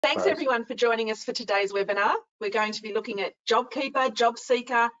Thanks everyone for joining us for today's webinar. We're going to be looking at JobKeeper,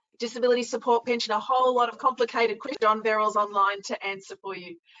 JobSeeker, disability support pension, a whole lot of complicated questions John Berrill's online to answer for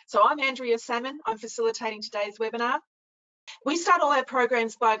you. So I'm Andrea Salmon, I'm facilitating today's webinar. We start all our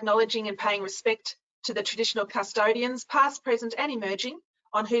programs by acknowledging and paying respect to the traditional custodians, past, present and emerging,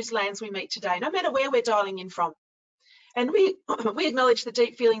 on whose lands we meet today, no matter where we're dialing in from. And we acknowledge the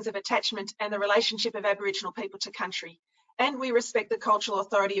deep feelings of attachment and the relationship of Aboriginal people to country. And we respect the cultural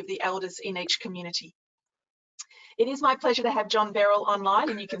authority of the elders in each community. It is my pleasure to have John Berrill online,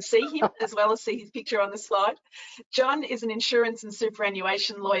 and you can see him as well as see his picture on the slide. John is an insurance and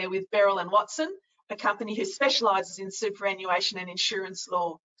superannuation lawyer with Berrill Watson, a company who specialises in superannuation and insurance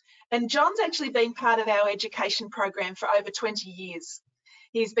law. And John's actually been part of our education program for over 20 years.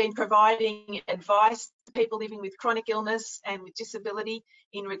 He's been providing advice to people living with chronic illness and with disability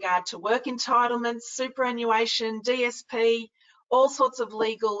in regard to work entitlements, superannuation, DSP, all sorts of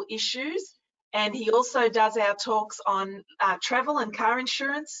legal issues. And he also does our talks on travel and car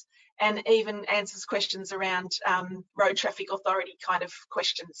insurance, and even answers questions around road traffic authority kind of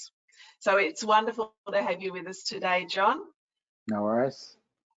questions. So it's wonderful to have you with us today, John. No worries.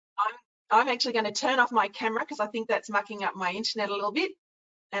 I'm actually going to turn off my camera because I think that's mucking up my internet a little bit.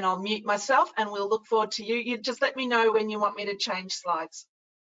 And I'll mute myself and we'll look forward to you. You just let me know when you want me to change slides.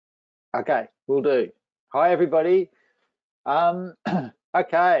 Okay, will do. Hi, everybody.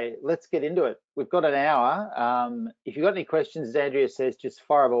 Okay, let's get into it. We've got an hour. If you've got any questions, as Andrea says, just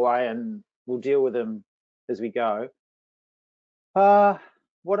fire them away and we'll deal with them as we go.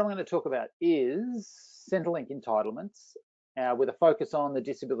 What I'm going to talk about is Centrelink entitlements with a focus on the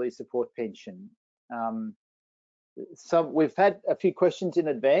disability support pension. So we've had a few questions in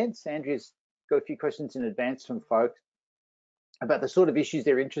advance. Andrea's got a few questions in advance from folks about the sort of issues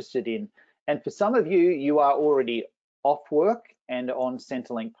they're interested in. And for some of you, you are already off work and on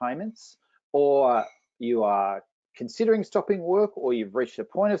Centrelink payments, or you are considering stopping work, or you've reached a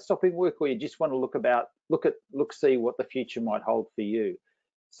point of stopping work, or you just want to see what the future might hold for you.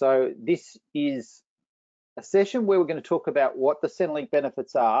 So this is a session where we're going to talk about what the Centrelink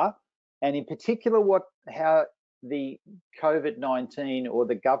benefits are, and in particular how the COVID-19 or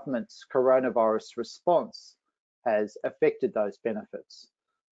the government's coronavirus response has affected those benefits.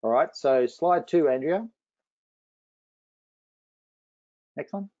 All right, so slide 2, Andrea.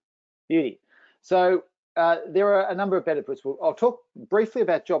 Next one. Beauty. So there are a number of benefits. I'll talk briefly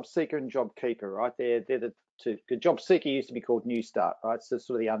about JobSeeker and JobKeeper, right? They're the two. JobSeeker used to be called New Start, right? So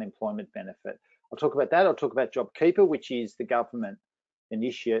sort of the unemployment benefit. I'll talk about that. I'll talk about JobKeeper, which is the government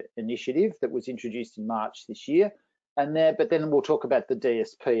initiative that was introduced in March this year, but then we'll talk about the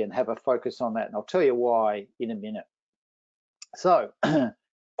DSP and have a focus on that, and I'll tell you why in a minute. So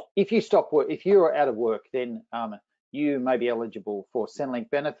if you stop work, if you're out of work, then you may be eligible for Centrelink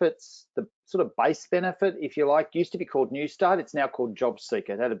benefits. The sort of base benefit, if you like, used to be called New Start. It's now called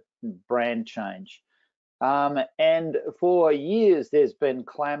JobSeeker. It had a brand change. And for years, there's been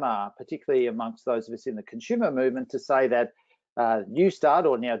clamour, particularly amongst those of us in the consumer movement, to say that New Start,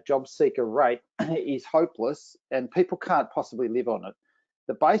 or now JobSeeker rate, is hopeless and people can't possibly live on it.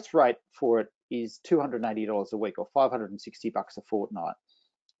 The base rate for it is $280 a week, or $560 a fortnight,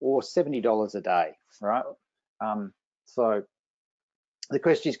 or $70 a day, right? So the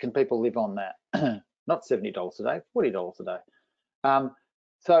question is, can people live on that? Not $70 a day, $40 a day.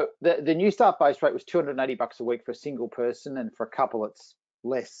 So the New Start base rate was $280 a week for a single person, and for a couple it's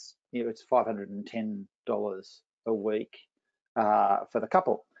less. You know, it's $510 a week for the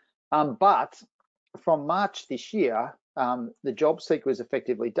couple. But from March this year, the JobSeeker was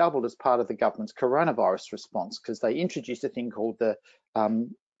effectively doubled as part of the government's coronavirus response, because they introduced a thing called the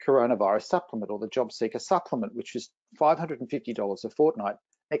coronavirus supplement, or the JobSeeker supplement, which was $550 a fortnight.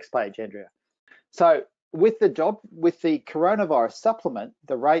 Next page, Andrea. So with the coronavirus supplement,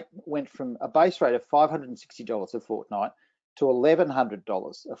 the rate went from a base rate of $560 a fortnight to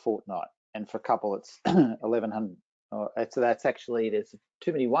 $1,100 a fortnight, and for a couple it's $1,100. So that's actually, there's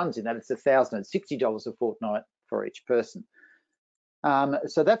too many ones in that. It's $1,060 a fortnight for each person.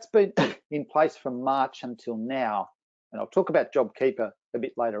 So that's been in place from March until now, and I'll talk about JobKeeper a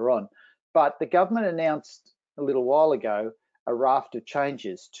bit later on. But the government announced a little while ago a raft of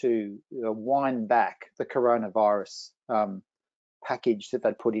changes to wind back the coronavirus package that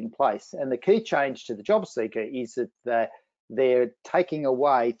they put in place. And the key change to the JobSeeker is that they're taking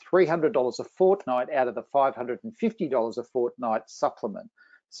away $300 a fortnight out of the $550 a fortnight supplement.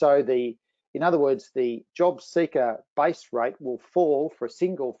 So in other words, the JobSeeker base rate will fall for a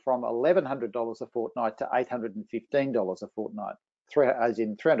single from $1,100 a fortnight to $815 a fortnight, as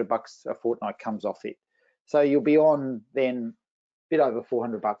in $300 a fortnight comes off it. So you'll be on then bit over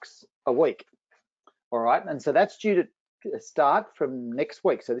 $400 a week. All right, and so that's due to start from next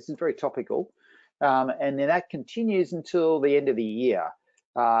week. So this is very topical, and then that continues until the end of the year.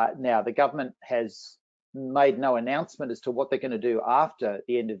 Now the government has made no announcement as to what they're going to do after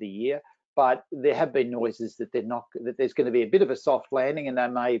the end of the year, but there have been noises that that there's going to be a bit of a soft landing, and they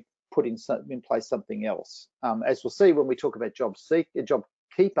may put in place something else. As we'll see when we talk about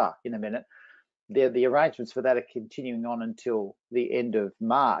JobKeeper in a minute, the arrangements for that are continuing on until the end of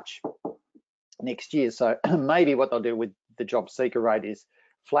March next year. So maybe what they'll do with the job seeker rate is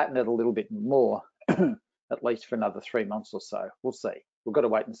flatten it a little bit more, at least for another 3 months or so. We'll see. We've got to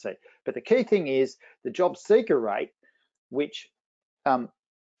wait and see. But the key thing is the job seeker rate, which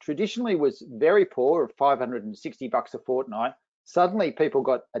traditionally was very poor, of $560 a fortnight. Suddenly people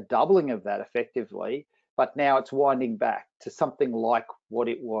got a doubling of that effectively, but now it's winding back to something like what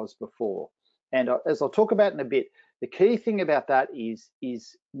it was before. And as I'll talk about in a bit, the key thing about that is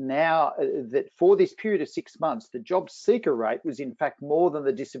now that for this period of 6 months, the job seeker rate was in fact more than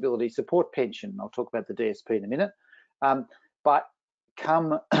the disability support pension. I'll talk about the DSP in a minute. But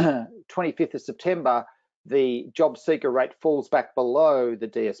come 25th of September, the job seeker rate falls back below the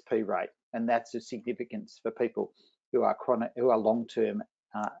DSP rate, and that's of significance for people who are long-term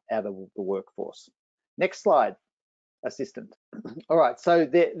out of the workforce. Next slide, assistant. All right, so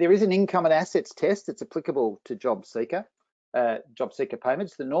there is an income and assets test that's applicable to job seeker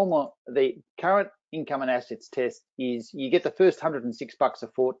payments. The current income and assets test is you get the first $106 a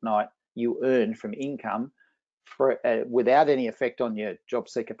fortnight you earn from income without any effect on your job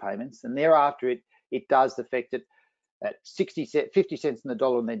seeker payments, and thereafter it does affect it at 50 cents in the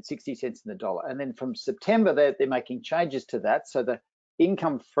dollar and then 60 cents in the dollar. And then from September, they're making changes to that. So the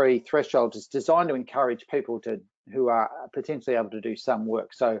income-free threshold is designed to encourage people who are potentially able to do some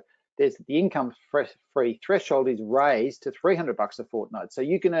work. So the income-free threshold is raised to $300 a fortnight. So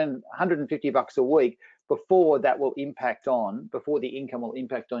you can earn $150 a week before the income will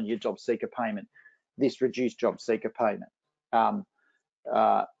impact on your job seeker payment, this reduced job seeker payment.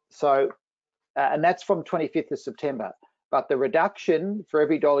 And that's from 25th of September. But the reduction for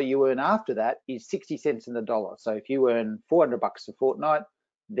every dollar you earn after that is 60 cents in the dollar. So if you earn $400 a fortnight,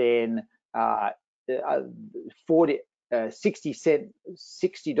 then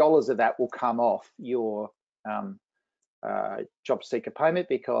 $60 of that will come off your job seeker payment,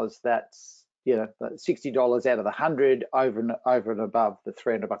 because that's $60 out of the 100 over and above the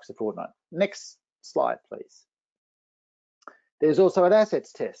 $300 a fortnight. Next slide, please. There's also an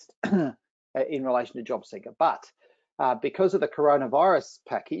assets test in relation to job seeker, but because of the coronavirus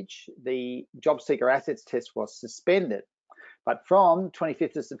package, the job seeker assets test was suspended. But from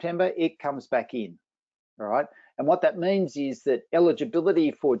 25th of September, it comes back in. All right, and what that means is that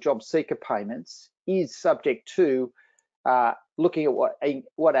eligibility for job seeker payments is subject to looking at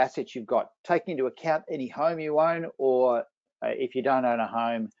what assets you've got, taking into account any home you own, or if you don't own a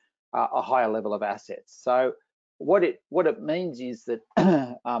home, a higher level of assets. So what it means is that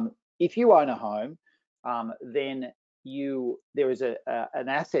if you own a home, then there is an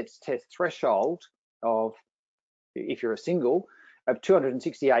assets test threshold of, if you're a single, of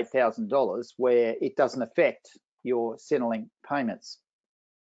 $268,000, where it doesn't affect your Centrelink payments,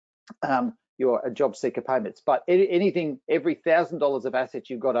 your job seeker payments. But anything, every $1,000 of assets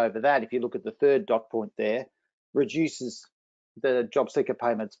you've got over that, if you look at the third dot point there, reduces the job seeker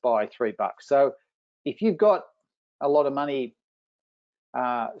payments by $3. So if you've got a lot of money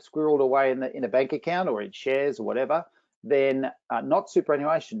squirreled away in a bank account or in shares or whatever, then not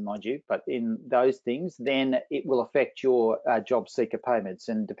superannuation, mind you, but in those things, then it will affect your job seeker payments.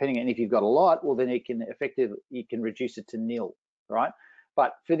 And depending on if you've got a lot, well, then you can reduce it to nil, right?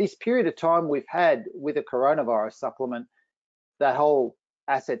 But for this period of time we've had with a coronavirus supplement, that whole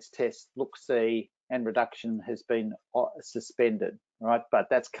assets test, look-see and reduction has been suspended, right? But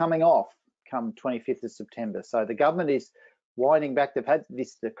that's coming off come 25th of September. So the government is winding back. They've had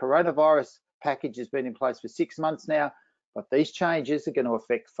the coronavirus package has been in place for 6 months now, but these changes are going to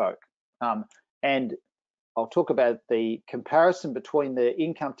affect folk. And I'll talk about the comparison between the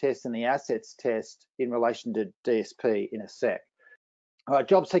income test and the assets test in relation to DSP in a sec.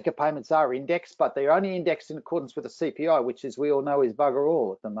 Job seeker payments are indexed, but they're only indexed in accordance with the CPI, which, as we all know, is bugger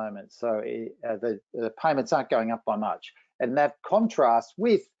all at the moment. So the payments aren't going up by much. And that contrasts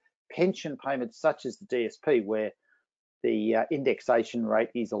with pension payments such as the DSP, where the indexation rate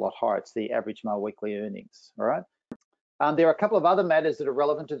is a lot higher. It's the average male weekly earnings, all right? There are a couple of other matters that are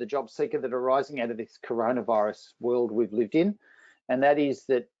relevant to the job seeker that are arising out of this coronavirus world we've lived in, and that is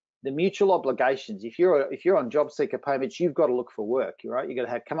that the mutual obligations. If you're on job seeker payments, you've got to look for work, right? You've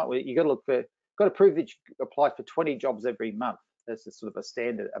got to prove that you apply for 20 jobs every month as a sort of a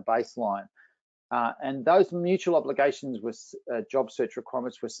standard, a baseline. And those mutual obligations with job search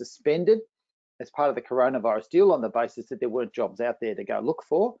requirements were suspended as part of the coronavirus deal on the basis that there weren't jobs out there to go look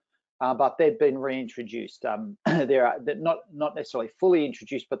for, but they've been reintroduced. They're not necessarily fully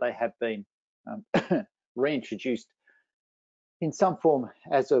introduced, but they have been reintroduced in some form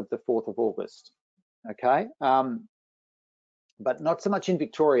as of the 4th of August. Okay, but not so much in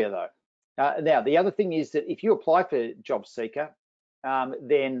Victoria though. Now, the other thing is that if you apply for JobSeeker,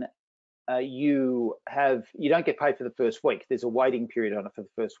 then you don't get paid for the first week. There's a waiting period on it for the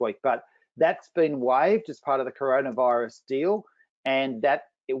first week, but that's been waived as part of the coronavirus deal, and that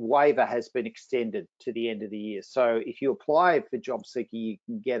waiver has been extended to the end of the year. So if you apply for JobSeeker, you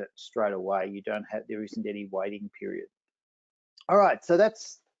can get it straight away. There isn't any waiting period. All right, so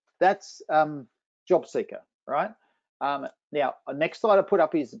that's JobSeeker, right? Now, next slide I put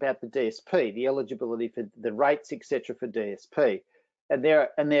up is about the DSP, the eligibility for the rates, etc. for DSP,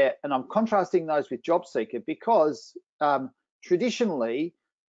 and I'm contrasting those with JobSeeker because traditionally,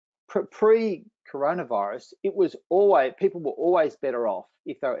 pre-coronavirus, people were always better off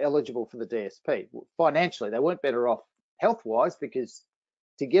if they were eligible for the DSP. Financially, they weren't better off health-wise, because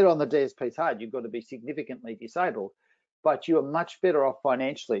to get on the DSP is hard. You've got to be significantly disabled, but you are much better off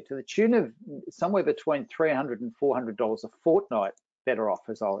financially, to the tune of somewhere between $300 and $400 a fortnight better off,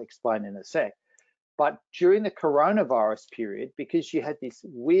 as I'll explain in a sec. But during the coronavirus period, because you had this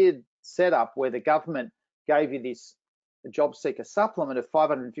weird setup where the government gave you this JobSeeker supplement of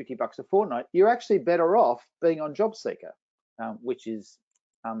 $550 a fortnight, you're actually better off being on JobSeeker, which is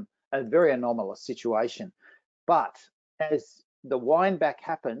a very anomalous situation. But as the wind back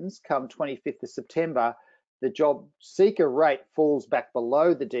happens come 25th of September, the JobSeeker rate falls back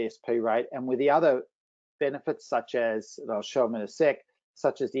below the DSP rate, and with the other benefits, such as, and I'll show them in a sec,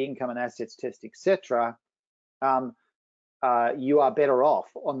 such as the income and assets test, etc., you are better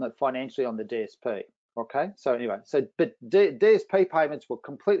off financially on the DSP. Okay, so anyway, but DSP payments were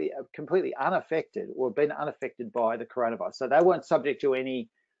completely unaffected, or been unaffected by the coronavirus, so they weren't subject to any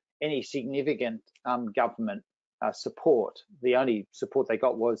significant government support. The only support they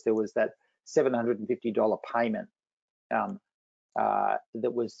got was there was that $750 payment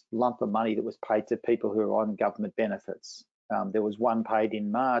that was lump of money that was paid to people who are on government benefits. There was one paid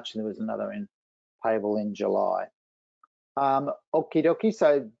in March, and there was another payable in July. Okie dokie,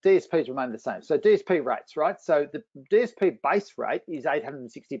 so DSPs remain the same. So DSP rates, right? So the DSP base rate is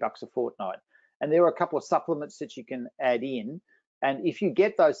 $860 a fortnight, and there are a couple of supplements that you can add in, and if you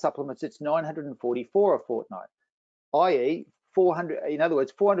get those supplements, it's $944 a fortnight, i.e. in other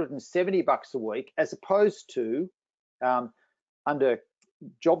words, $470 a week, as opposed to under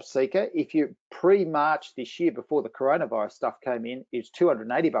JobSeeker, if you pre-March this year, before the coronavirus stuff came in, it's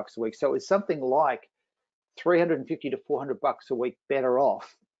 $280 a week. So it's something like $350 to $400 a week better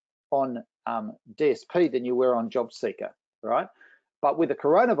off on DSP than you were on JobSeeker, right? But with the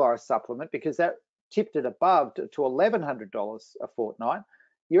coronavirus supplement, because that tipped it above to $1,100 a fortnight,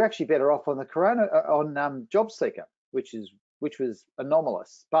 you're actually better off on the JobSeeker, which was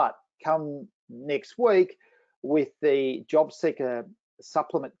anomalous. But come next week, with the JobSeeker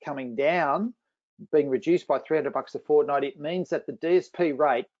supplement coming down, being reduced by $300 a fortnight, it means that the DSP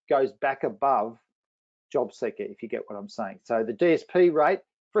rate goes back above JobSeeker, if you get what I'm saying. So the DSP rate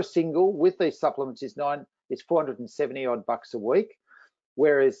for a single with these supplements is $470 odd a week,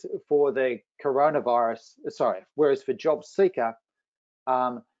 whereas for the whereas for JobSeeker,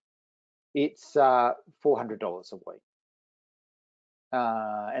 it's $400 a week.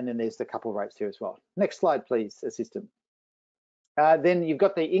 And then there's the couple rates here as well. Next slide, please, assistant. Then you've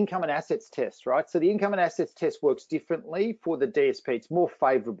got the income and assets test, right? So the income and assets test works differently for the DSP. It's more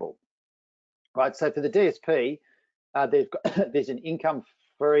favorable, right? So for the DSP, there's an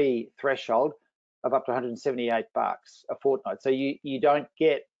income-free threshold of up to $178 a fortnight. So you don't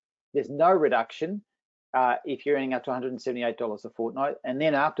get, there's no reduction if you're earning up to $178 a fortnight. And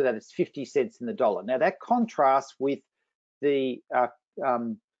then after that, it's 50 cents in the dollar. Now that contrasts with the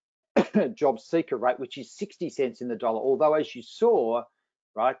JobSeeker rate, which is 60 cents in the dollar. Although, as you saw,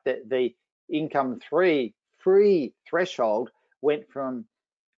 right, that the income-free threshold went from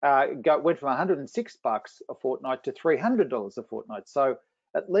 $106 a fortnight to $300 a fortnight. So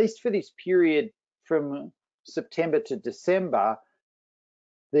at least for this period from September to December,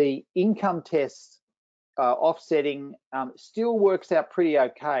 the income test offsetting still works out pretty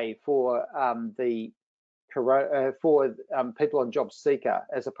okay for people on JobSeeker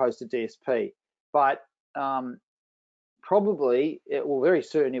as opposed to DSP, but probably very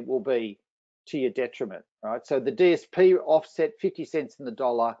soon it will be to your detriment, right? So the DSP offset 50 cents in the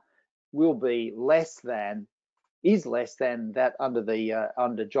dollar will be less than is less than that under the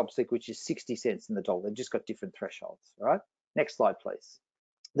under JobSeeker, which is 60 cents in the dollar. They've just got different thresholds. All right. Next slide, please.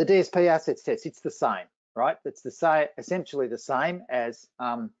 The DSP assets test, it's the same, right? It's the same, essentially the same as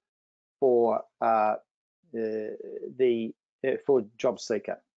for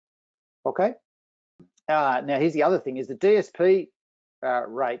JobSeeker. Okay. Now here's the other thing: is the DSP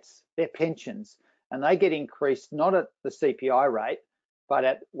rates, their pensions, and they get increased not at the CPI rate, but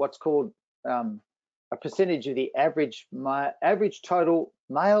at what's called a percentage of the average total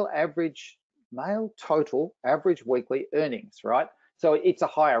average weekly earnings, right? So it's a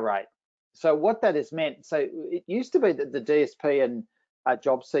higher rate. So what that has meant, so it used to be that the DSP and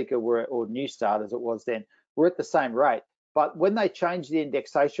JobSeeker were, or New Start as it was then, were at the same rate. But when they changed the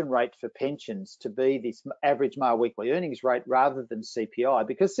indexation rate for pensions to be this average male weekly earnings rate rather than CPI,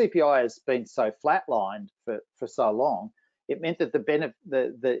 because CPI has been so flatlined for so long, it meant that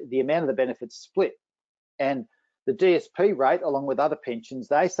the amount of the benefits split. And the DSP rate, along with other pensions,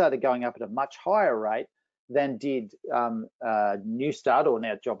 they started going up at a much higher rate than did New Start, or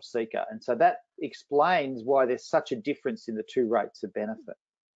now JobSeeker. And so that explains why there's such a difference in the two rates of benefit.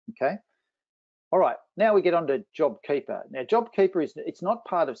 Okay. All right, now we get on to JobKeeper. Now, JobKeeper it's not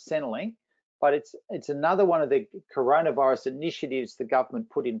part of Centrelink, but it's another one of the coronavirus initiatives the government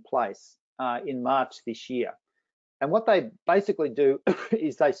put in place in March this year. And what they basically do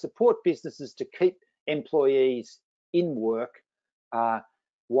is they support businesses to keep employees in work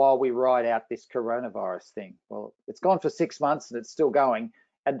while we ride out this coronavirus thing. Well, it's gone for 6 months and it's still going,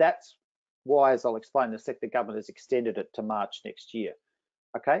 and that's why, as I'll explain in a sec, the government has extended it to March next year.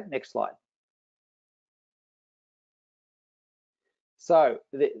 Okay, next slide. So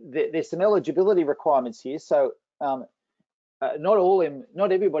there's some eligibility requirements here. So not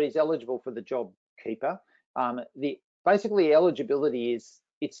everybody's eligible for the JobKeeper. Basically eligibility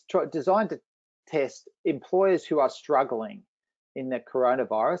it's designed to test employers who are struggling in the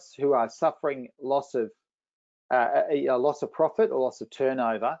coronavirus, who are suffering loss of profit or loss of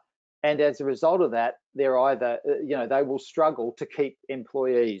turnover, and as a result of that, they're either they will struggle to keep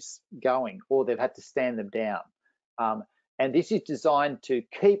employees going, or they've had to stand them down. And this is designed to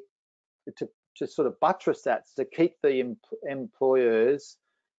sort of buttress that, to keep the employees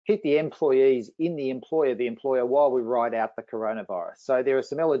in the employer while we ride out the coronavirus. So there are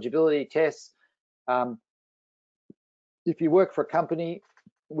some eligibility tests. If you work for a company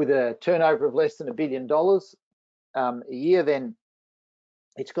with a turnover of less than $1 billion a year, then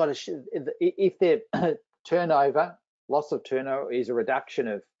it's got to, if their loss of turnover is a reduction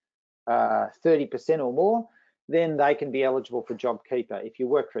of 30% or more, then they can be eligible for JobKeeper. If you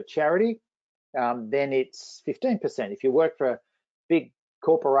work for a charity, then it's 15%. If you work for a big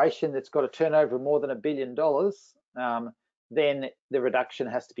corporation that's got a turnover of more than $1 billion, then the reduction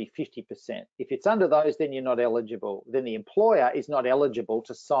has to be 50%. If it's under those, then you're not eligible. Then the employer is not eligible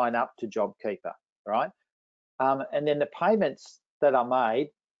to sign up to JobKeeper, right? And then the payments that are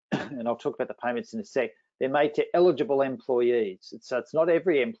made, and I'll talk about the payments in a sec, they're made to eligible employees. So it's not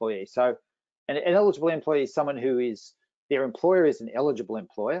every employee. So an eligible employee is someone who their employer is an eligible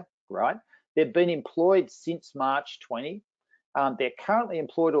employer, right? They've been employed since March 20. They're currently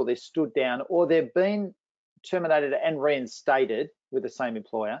employed, or they're stood down, or they've been terminated and reinstated with the same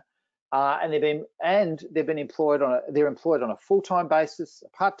employer, and they've been employed on a full-time basis, a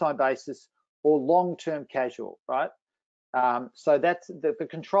part-time basis, or long-term casual, right? So that's the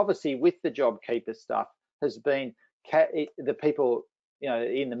controversy with the JobKeeper stuff has been the people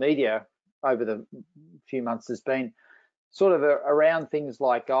in the media over the few months has been sort of around things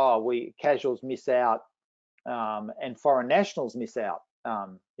like, casuals miss out, and foreign nationals miss out,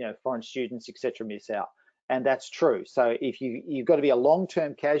 foreign students, etc., miss out, and that's true. So if you've got to be a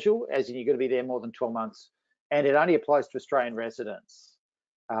long-term casual, as in you've got to be there more than 12 months, and it only applies to Australian residents.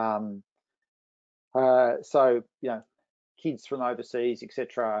 So kids from overseas,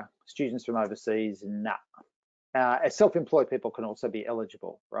 etc., students from overseas, as self-employed people can also be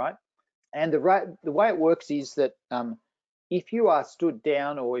eligible, right? And the way it works is that if you are stood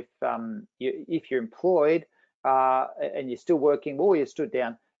down, or if you're employed and you're still working, or you're stood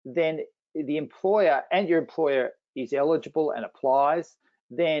down, then the employer and your employer is eligible and applies,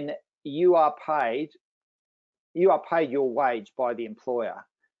 then you are paid your wage by the employer.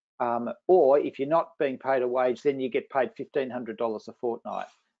 Or if you're not being paid a wage, then you get paid $1,500 a fortnight.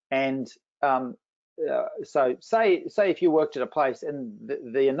 And so say if you worked at a place, and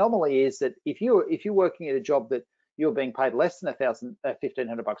the anomaly is that if you're working at a job that you're being paid less than $1,500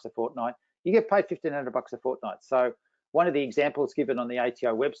 a fortnight, you get paid $1,500 a fortnight. So one of the examples given on the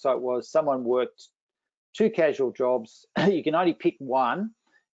ATO website was someone worked 2 casual jobs. You can only pick one,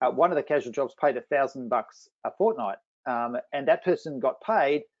 one of the casual jobs paid $1,000 a fortnight, and that person got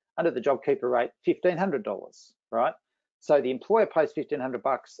paid under the JobKeeper rate $1,500, right? So the employer pays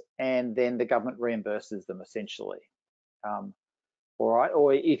 $1,500, and then the government reimburses them essentially. All right,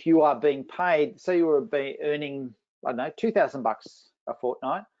 or if you are being paid, say you were earning, I don't know, $2,000 a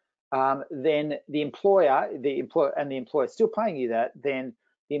fortnight, then the employer is still paying you that, then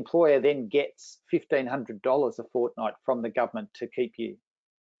the employer then gets $1,500 a fortnight from the government to keep you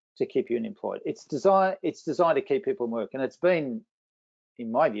unemployed. It's designed to keep people in work, and it's been,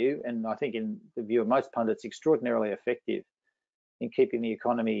 in my view, and I think in the view of most pundits, extraordinarily effective in keeping the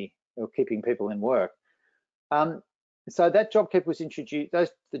economy or keeping people in work. So that JobKeeper was introduced.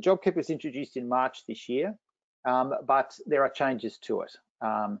 The JobKeeper was introduced in March this year, but there are changes to it.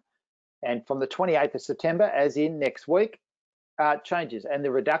 And from the 28th of September, as in next week, changes and the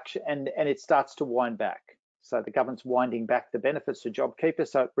reduction, and it starts to wind back. So the government's winding back the benefits to JobKeeper,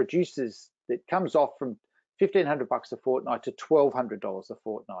 so it reduces. It comes off from $1,500 a fortnight to $1,200 a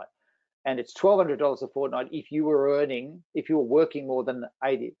fortnight, and it's $1,200 a fortnight if you were working more than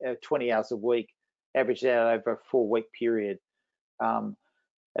 20 hours a week, averaged out over a 4-week period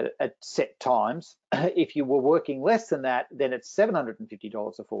at set times. If you were working less than that, then it's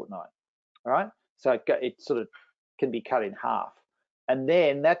 $750 a fortnight. All right, so it sort of can be cut in half, and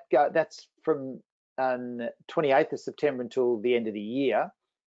then that's from 28th of September until the end of the year,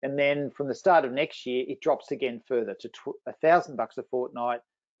 and then from the start of next year it drops again further to $1,000 a fortnight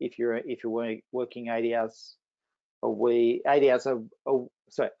if you're working 80 hours a week, 80 hours in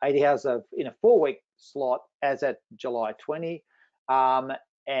a 4-week slot as at July 20, and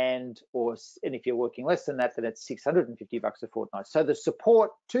if you're working less than that, then it's $650 a fortnight. So the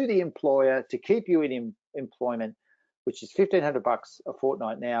support to the employer to keep you in employment, which is $1,500 a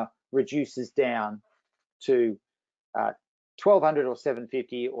fortnight now, reduces down to $1,200 or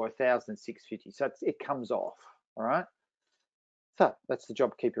 $750 or $1,650. So it comes off. All right. So that's the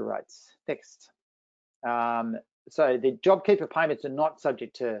JobKeeper rates. Next. So the JobKeeper payments are not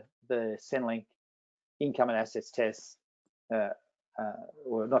subject to the Centrelink income and assets test, or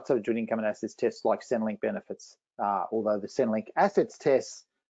not subject to an income and assets test like Centrelink benefits, although the Centrelink assets test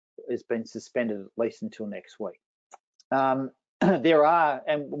has been suspended at least until next week. And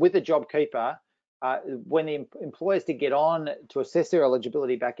with the JobKeeper, when the employers did get on to assess their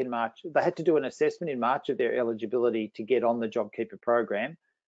eligibility back in March, they had to do an assessment in March of their eligibility to get on the JobKeeper program,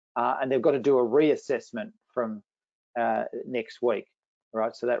 and they've got to do a reassessment from next week,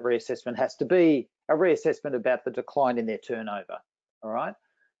 right? So that reassessment has to be a reassessment about the decline in their turnover, all right?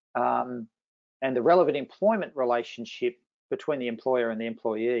 And the relevant employment relationship between the employer and the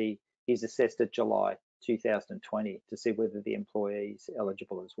employee is assessed at July 2020 to see whether the employee is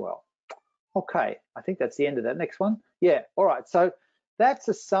eligible as well. Okay, I think that's the end of that. Next one. Yeah, all right. So that's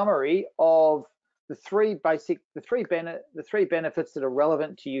a summary of the three benefits that are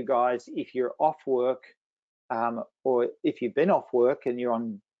relevant to you guys if you're off work, or if you've been off work and you're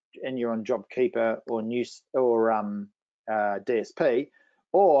on JobKeeper or DSP,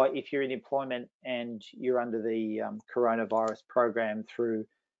 or if you're in employment and you're under the coronavirus program through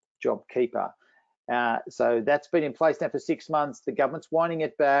JobKeeper. So that's been in place now for 6 months. The government's winding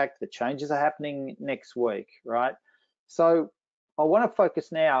it back. The changes are happening next week, right? So I want to focus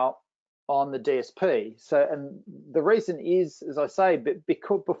now on the DSP. So, and the reason is, as I say,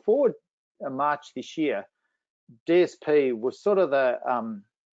 because before March this year, DSP was sort of I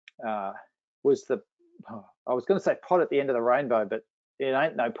was going to say pot at the end of the rainbow, but it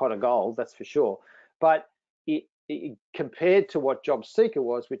ain't no pot of gold, that's for sure. But it compared to what JobSeeker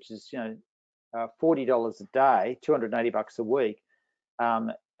was, which is $40 a day, $280 a week.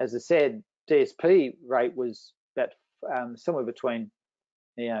 As I said, DSP rate was about somewhere between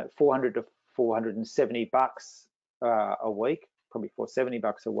 $400 to $470 a week, probably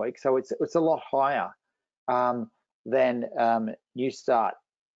 $470 a week. So it's a lot higher than New Start,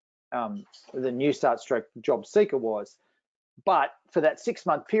 the New Start stroke JobSeeker was. But for that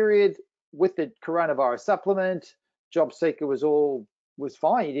 6-month period with the coronavirus supplement, JobSeeker was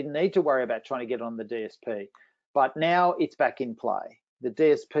fine. You didn't need to worry about trying to get on the DSP. But now it's back in play. The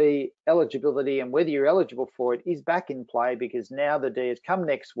DSP eligibility and whether you're eligible for it is back in play, because now come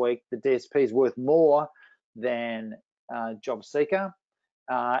next week, the DSP is worth more than JobSeeker.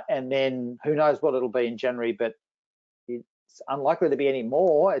 And then who knows what it'll be in January, but it's unlikely to be any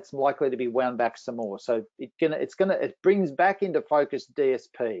more. It's likely to be wound back some more. So it brings back into focus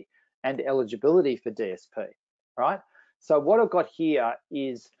DSP and eligibility for DSP, right? So what I've got here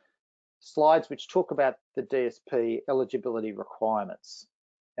is slides which talk about the DSP eligibility requirements,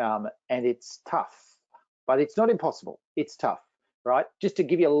 and it's tough, but it's not impossible. It's tough. right? Just to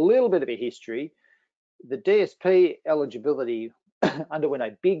give you a little bit of a history, the DSP eligibility underwent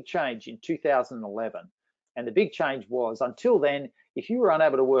a big change in 2011. And the big change was, until then, if you were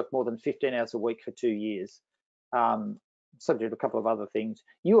unable to work more than 15 hours a week for 2 years, subject to a couple of other things,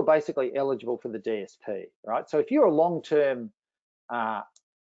 you were basically eligible for the DSP, right? So if you're a long-term,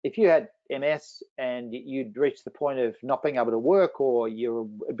 if you had MS and you'd reached the point of not being able to work, or your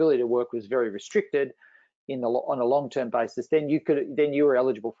ability to work was very restricted on a long-term basis, then you were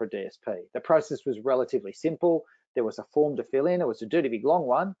eligible for a DSP. The process was relatively simple. There was a form to fill in. It was a dirty big long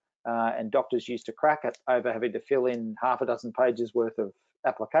one, and doctors used to crack it over having to fill in half a dozen pages worth of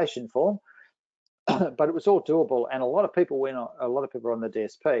application form. But it was all doable, and a lot of people were on the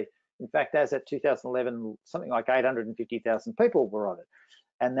DSP. In fact, as at 2011, something like 850,000 people were on it.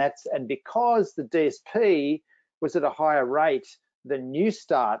 And because the DSP was at a higher rate than New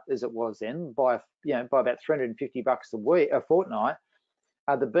Start as it was then, by about $350 a fortnight,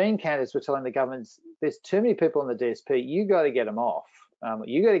 the bean counters were telling the governments, there's too many people on the DSP, you got to get them off,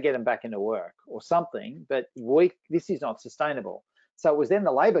 you got to get them back into work or something, but this is not sustainable. So it was then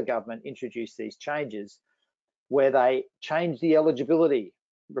the Labor government introduced these changes where they changed the eligibility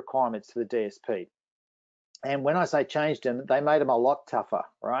requirements for the DSP. And when I say changed them, they made them a lot tougher,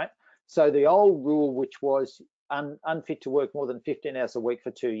 right? So the old rule, which was unfit to work more than 15 hours a week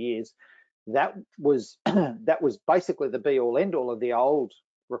for 2 years, that was basically the be-all end-all of the old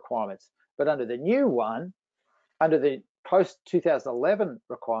requirements. But under the new one, under the post-2011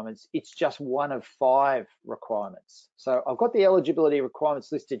 requirements, it's just one of 5 requirements. So I've got the eligibility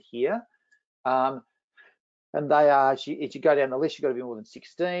requirements listed here. And they are, as you go down the list, you've got to be more than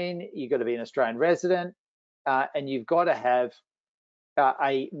 16, you've got to be an Australian resident, and you've got to have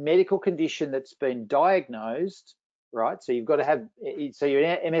a medical condition that's been diagnosed, right? So you've got to have, so your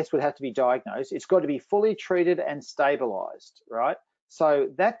MS would have to be diagnosed. It's got to be fully treated and stabilized, right? So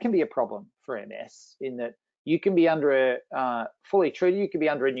that can be a problem for MS, in that you can be under fully treated, you could be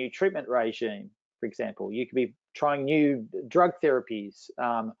under a new treatment regime, for example. You could be trying new drug therapies,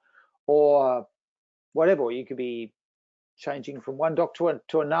 or whatever. You could be changing from one doctor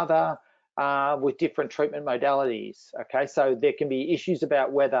to another with different treatment modalities. Okay, so there can be issues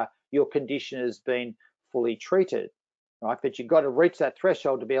about whether your condition has been fully treated, right? But you've got to reach that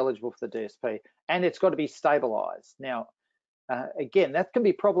threshold to be eligible for the DSP, and it's got to be stabilized. Now, again, that can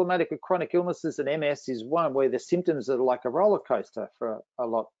be problematic with chronic illnesses, and MS is one where the symptoms are like a roller coaster for a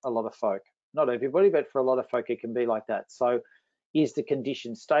lot of folk. Not everybody, but for a lot of folk, it can be like that. So is the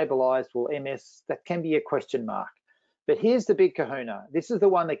condition stabilized? Well, MS, that can be a question mark. But here's the big kahuna. This is the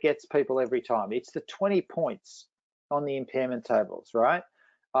one that gets people every time. It's the 20 points on the impairment tables, right?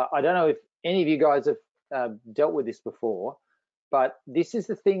 I don't know if any of you guys have dealt with this before, but this is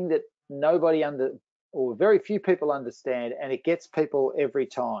the thing that nobody or very few people understand, and it gets people every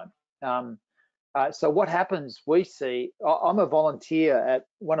time. So what happens, we see, I'm a volunteer at,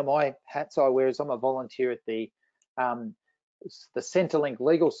 one of my hats I wear is I'm a volunteer at the Centrelink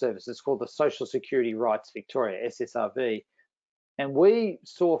Legal Service. It's called the Social Security Rights Victoria, SSRV. And we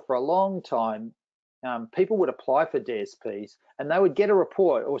saw for a long time, people would apply for DSPs and they would get a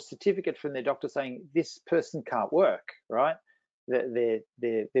report or a certificate from their doctor saying this person can't work, right?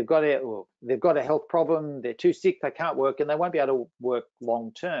 They've got a health problem, they're too sick, they can't work, and they won't be able to work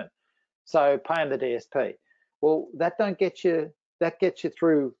long term. So pay them the DSP. Well, that might get you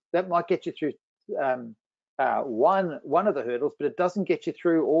through one of the hurdles, but it doesn't get you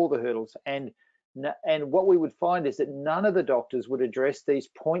through all the hurdles. And what we would find is that none of the doctors would address these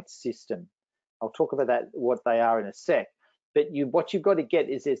point system. I'll talk about that, what they are, in a sec. But what you've got to get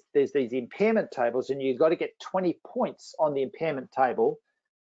is there's these impairment tables, and you've got to get 20 points on the impairment table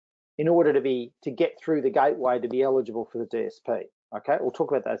in order to get through the gateway to be eligible for the DSP. Okay, we'll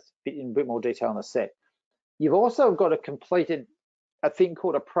talk about that in a bit more detail in a sec. You've also got to complete a thing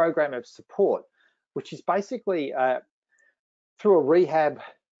called a program of support, which is basically through a rehab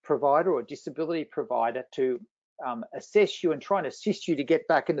provider or disability provider to assess you and try and assist you to get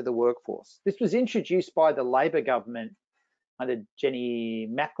back into the workforce. This was introduced by the Labor government under Jenny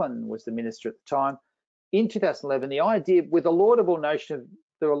Macklin was the minister at the time in 2011. The idea, with a laudable notion of,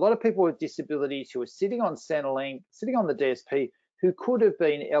 there are a lot of people with disabilities who are sitting on Centrelink, sitting on the DSP, who could have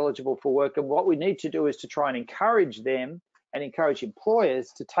been eligible for work, and what we need to do is to try and encourage them and encourage employers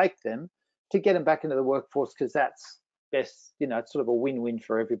to take them, to get them back into the workforce, because that's best, it's sort of a win-win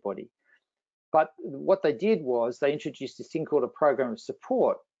for everybody. But what they did was they introduced this thing called a program of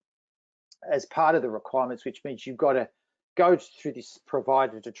support as part of the requirements, which means you've got to go through this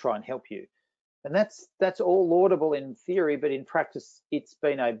provider to try and help you. And that's all laudable in theory, but in practice, it's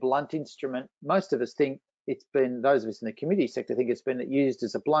been a blunt instrument. Most of us think it's been, those of us in the community sector think it's been used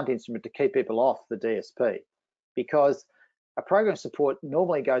as a blunt instrument to keep people off the DSP, because a program of support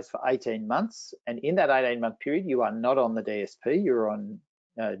normally goes for 18 months, and in that 18-month period, you are not on the DSP, you're on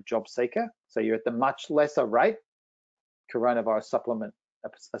JobSeeker, so you're at the much lesser rate, coronavirus supplement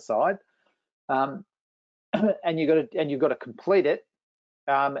aside, and you've got to complete it,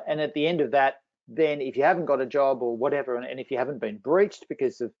 and at the end of that, then if you haven't got a job or whatever, and if you haven't been breached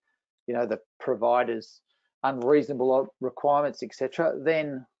because of, you know, the provider's unreasonable requirements, etc.,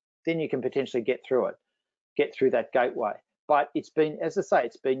 then you can potentially get through that gateway. But it's been, as I say,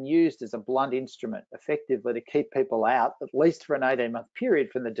 it's been used as a blunt instrument effectively to keep people out, at least for an 18-month period,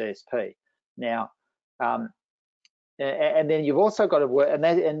 from the DSP. Now, and then you've also got to work, and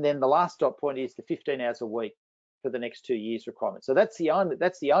then the last dot point is the 15 hours a week for the next 2 years requirement. So that's the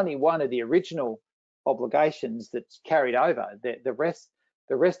only one of the original obligations that's carried over. The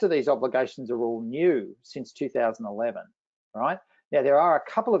rest of these obligations are all new since 2011, right? Now, there are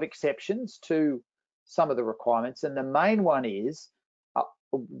a couple of exceptions to some of the requirements, and the main one is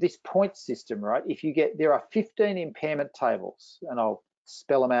this point system, right? There are 15 impairment tables, and I'll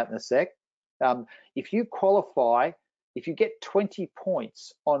spell them out in a sec. If you qualify, if you get 20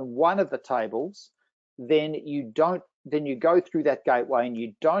 points on one of the tables, then you go through that gateway and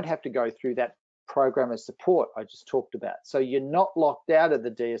you don't have to go through that program of support I just talked about. So you're not locked out of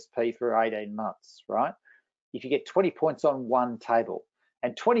the DSP for 18 months, right? If you get 20 points on one table,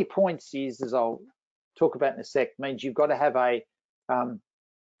 and 20 points is, as I'll talk about in a sec, means you've got to have a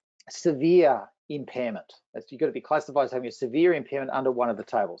severe impairment. You've got to be classified as having a severe impairment under one of the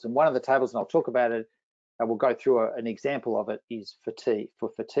tables. And one of the tables, and I'll talk about it, and we'll go through an example of it, is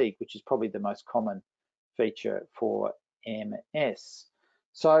fatigue, which is probably the most common feature for MS.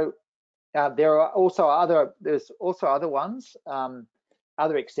 So there's also other ones,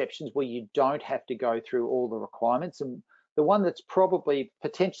 other exceptions where you don't have to go through all the requirements. And the one that's probably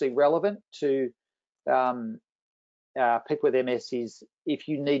potentially relevant to people with MS is if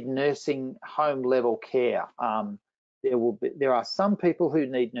you need nursing home level care. There are some people who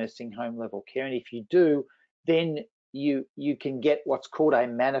need nursing home level care, and if you do, then you can get what's called a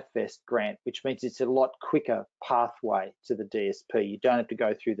manifest grant, which means it's a lot quicker pathway to the DSP. You don't have to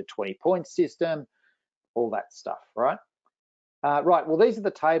go through the 20-point system, all that stuff, right? Right, well, these are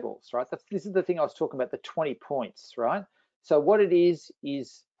the tables, right? This is the thing I was talking about, the 20 points, right? So what it is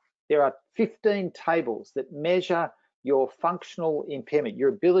there are 15 tables that measure your functional impairment, your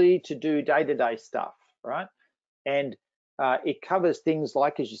ability to do day-to-day stuff, right? And it covers things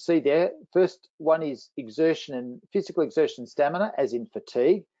like, as you see there, first one is exertion and physical exertion stamina, as in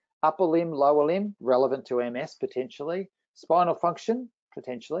fatigue, upper limb, lower limb, relevant to MS potentially, spinal function,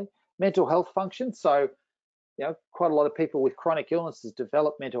 potentially, mental health function. So, you know, quite a lot of people with chronic illnesses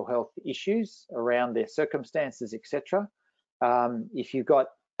develop mental health issues around their circumstances, etc. If you've got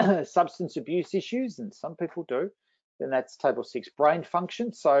substance abuse issues, and some people do, then that's table 6. Brain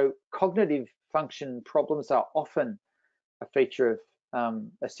function, so cognitive function problems are often a feature of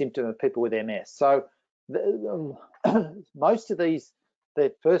a symptom of people with MS. So most of these,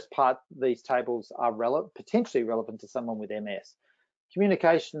 the first part, these tables are potentially relevant to someone with MS.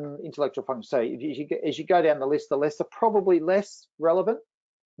 Communication, intellectual function. So as you go down the list, are probably less relevant.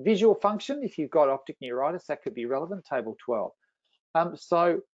 Visual function, if you've got optic neuritis, that could be relevant, table 12.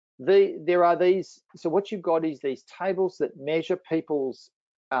 So there are these, so what you've got is these tables that measure people's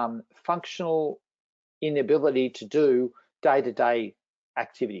functional inability to do day-to-day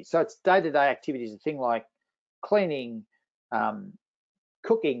activities. So it's day-to-day activities, a thing like cleaning,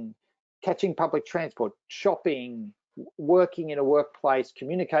 cooking, catching public transport, shopping, working in a workplace,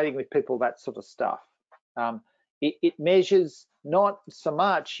 communicating with people, that sort of stuff. It measures not so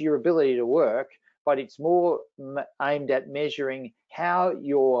much your ability to work, but it's more aimed at measuring how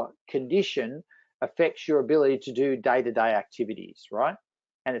your condition affects your ability to do day-to-day activities, right?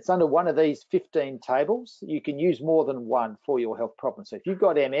 And it's under one of these 15 tables. You can use more than one for your health problem. So if you've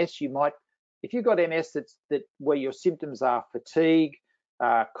got MS, if you've got MS where your symptoms are fatigue,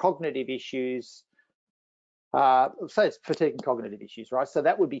 cognitive issues, say it's fatigue and cognitive issues, right? So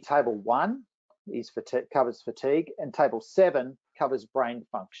that would be table 1 covers fatigue, and table 7 covers brain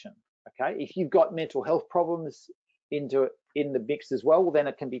function. Okay, if you've got mental health problems in the mix as well, then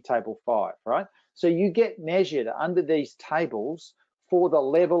it can be table 5, right? So you get measured under these tables for the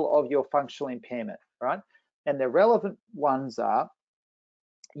level of your functional impairment, right? And the relevant ones are,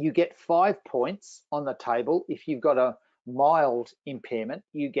 you get 5 points on the table if you've got a mild impairment,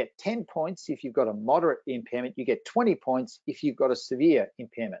 you get 10 points if you've got a moderate impairment, you get 20 points if you've got a severe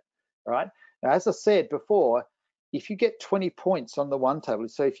impairment, right? Now, as I said before, if you get 20 points on the one table,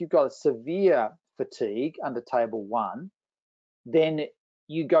 so if you've got a severe fatigue under table 1, then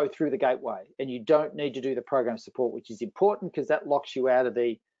you go through the gateway and you don't need to do the program support, which is important because that locks you out of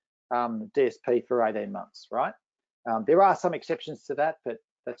the DSP for 18 months, right? There are some exceptions to that, but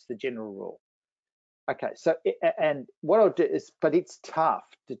that's the general rule. Okay, so and what I'll do is, but it's tough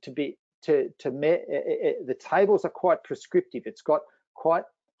the tables are quite prescriptive. It's got quite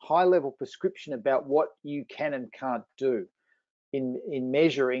high level prescription about what you can and can't do in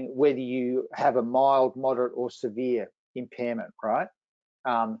measuring whether you have a mild, moderate, or severe impairment, right?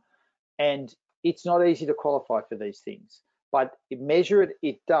 And it's not easy to qualify for these things, but measure it,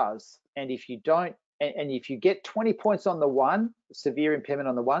 it does. And if you don't, and if you get 20 points on the one, severe impairment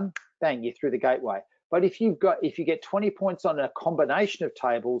on the one, bang, you're through the gateway. But if you get 20 points on a combination of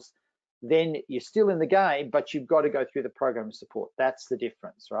tables, then you're still in the game, but you've got to go through the program of support. That's the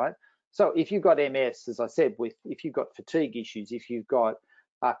difference, right? So if you've got MS, as I said, if you've got fatigue issues, if you've got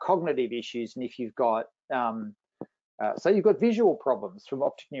cognitive issues, and if you've got so you've got visual problems from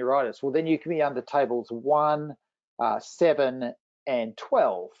optic neuritis, well, then you can be under tables 1, 7, and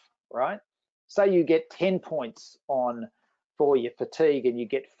 12, right? So you get 10 points for your fatigue, and you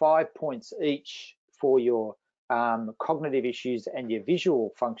get 5 points each for your cognitive issues and your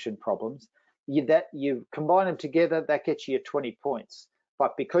visual function problems. You combine them together, that gets you 20 points.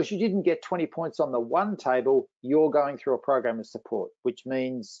 But because you didn't get 20 points on the one table, you're going through a program of support, which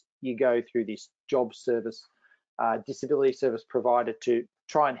means you go through this job service, disability service provider to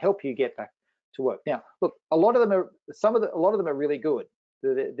try and help you get back to work. Now, look, a lot of them are really good.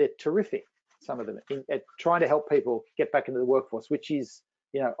 They're terrific. Some of them at trying to help people get back into the workforce, which is,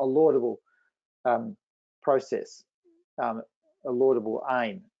 you know, a laudable process, a laudable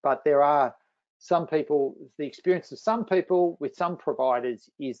aim. But there are some people, the experience of some people with some providers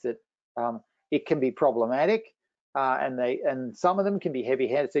is that it can be problematic, and some of them can be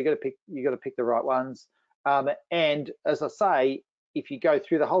heavy-handed. So you got to pick the right ones. And as I say, if you go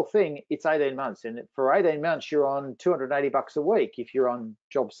through the whole thing, it's 18 months, and for 18 months you're on $280 a week if you're on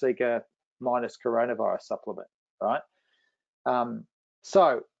JobSeeker minus coronavirus supplement, right?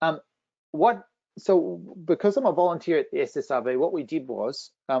 So because I'm a volunteer at the SSRB, what we did was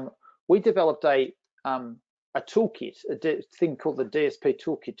we developed a toolkit, a thing called the DSP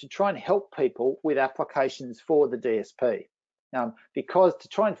toolkit, to try and help people with applications for the DSP. Because to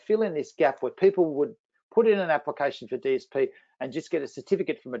try and fill in this gap where people would put in an application for DSP and just get a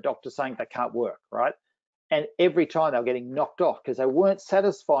certificate from a doctor saying they can't work, right? And every time they were getting knocked off because they weren't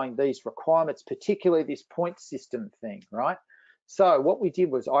satisfying these requirements, particularly this point system thing, right? So what we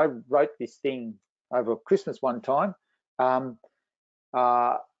did was I wrote this thing over Christmas one time,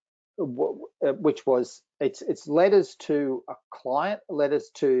 which was it's letters to a client, letters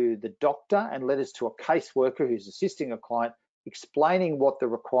to the doctor, and letters to a caseworker who's assisting a client, explaining what the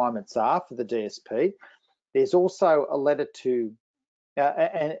requirements are for the DSP. There's also a letter to,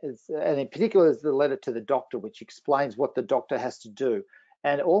 and in particular is the letter to the doctor, which explains what the doctor has to do,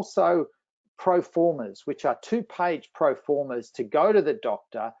 and also pro formas, which are 2-page pro formas to go to the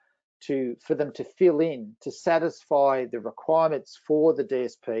doctor for them to fill in to satisfy the requirements for the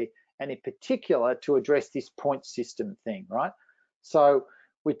DSP, and in particular to address this point system thing, right? So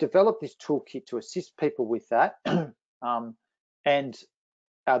we developed this toolkit to assist people with that, and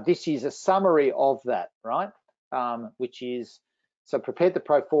this is a summary of that, right? Which is, so prepared the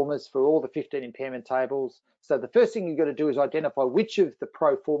pro formas for all the 15 impairment tables. So the first thing you've got to do is identify which of the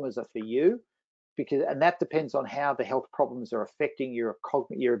pro formas are for you, and that depends on how the health problems are affecting your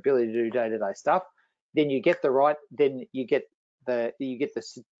ability to do day-to-day stuff. Then you get the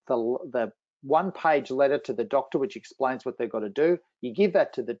 1-page letter to the doctor, which explains what they've got to do. You give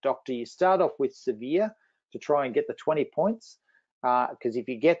that to the doctor. You start off with severe to try and get the 20 points, because if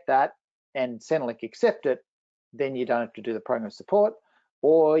you get that and Centrelink accept it, then you don't have to do the program support,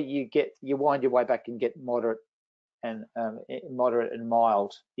 or you wind your way back and get moderate and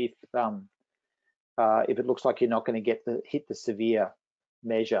mild if it looks like you're not going to hit the severe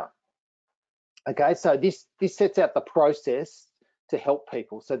measure. Okay, so this sets out the process to help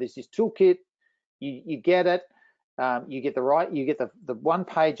people. So there's this toolkit, you get it, you get the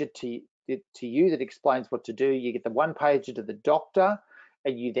 1-pager to you that explains what to do. You get the 1-pager to the doctor,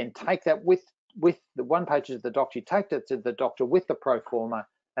 and you then take that with the 1-pager to the doctor. You take that to the doctor with the pro forma,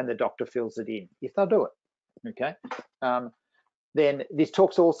 and the doctor fills it in if they'll do it. Okay. Then this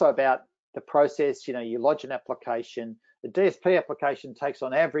talks also about the process. You know, you lodge an application. The DSP application takes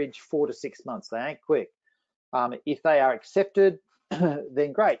on average 4 to 6 months. They ain't quick. If they are accepted,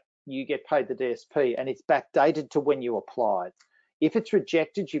 then great, you get paid the DSP, and it's backdated to when you applied. If it's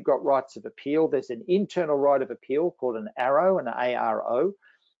rejected, you've got rights of appeal. There's an internal right of appeal called an ARO, an ARO.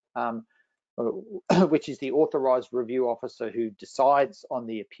 which is the authorized review officer who decides on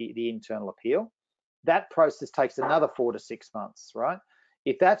the internal appeal. That process takes another 4 to 6 months, right?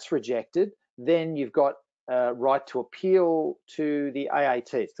 If that's rejected, then you've got a right to appeal to the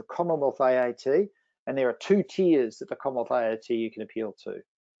AAT. It's the Commonwealth AAT, and there are 2 tiers at the Commonwealth AAT you can appeal to.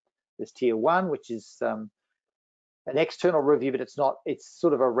 There's tier 1, which is an external review, but it's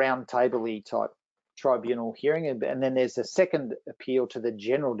sort of a round table-y type tribunal hearing, and then there's a second appeal to the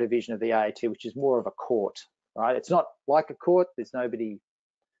general division of the AAT, which is more of a court, right? It's not like a court. There's nobody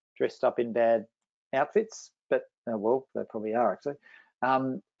dressed up in bad outfits, but well, they probably are actually.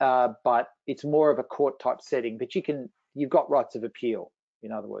 But it's more of a court type setting. But you've got rights of appeal,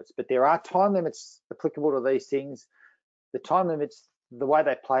 in other words. But there are time limits applicable to these things. The time limits, the way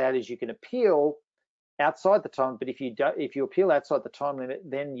they play out is you can appeal outside the time, but if you appeal outside the time limit,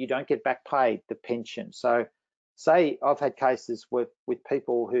 then you don't get back paid the pension. So say I've had cases with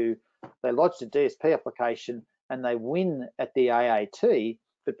people who they lodged a DSP application and they win at the AAT,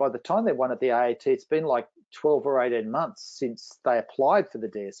 but by the time they won at the AAT, it's been like 12 or 18 months since they applied for the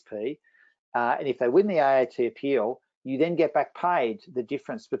DSP. And if they win the AAT appeal, you then get back paid the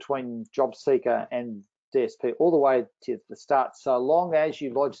difference between JobSeeker and DSP all the way to the start, so long as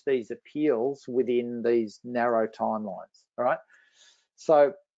you lodge these appeals within these narrow timelines. All right.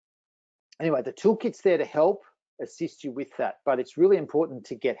 So anyway, the toolkit's there to help assist you with that, but it's really important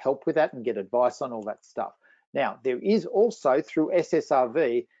to get help with that and get advice on all that stuff. Now, there is also through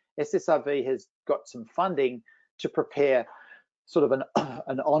SSRV has got some funding to prepare sort of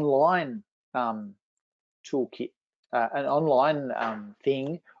an online toolkit, an online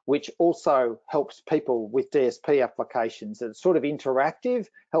thing, which also helps people with DSP applications. It's sort of interactive,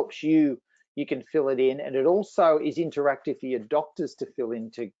 helps you can fill it in, and it also is interactive for your doctors to fill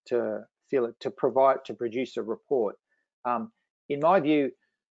in, to produce a report. In my view,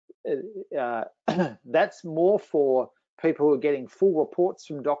 that's more for people who are getting full reports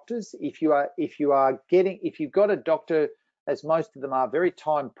from doctors. If you've got a doctor, as most of them are, very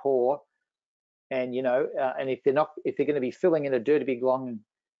time poor, and and if they're going to be filling in a dirty big long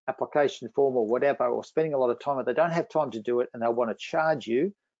application form or whatever, or spending a lot of time, they don't have time to do it and they want to charge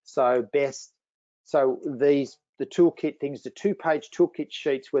you. So the toolkit things, the 2-page toolkit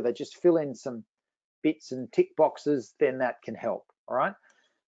sheets where they just fill in some bits and tick boxes, then that can help. All right.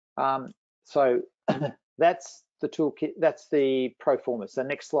 So that's the toolkit, that's the pro forma. So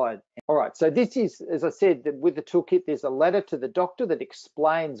next slide. All right, so this is, as I said, with the toolkit, there's a letter to the doctor that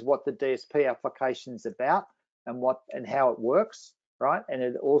explains what the DSP application is about and how it works, right? And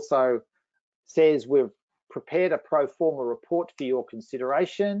it also says we've prepared a pro forma report for your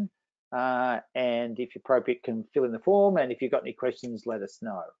consideration, and if appropriate, can fill in the form, and if you've got any questions, let us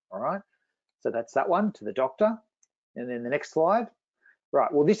know. All right, so that's that one to the doctor. And then the next slide. Right,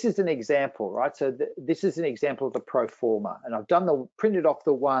 well, this is an example, right? So this is an example of the pro forma, and I've printed off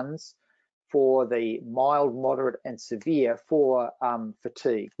the ones for the mild, moderate, and severe for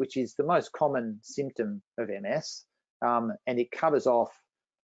fatigue, which is the most common symptom of MS, and it covers off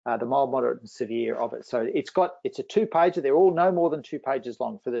the mild, moderate, and severe of it. So it's a 2-pager. They're all no more than 2 pages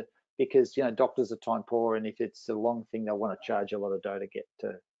long because doctors are time poor, and if it's a long thing, they'll want to charge a lot of dough to get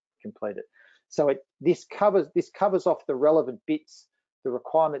to complete it. So this covers off the relevant bits, the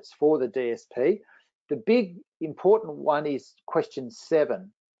requirements for the DSP. The big important one is question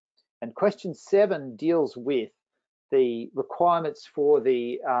 7, and question 7 deals with the requirements for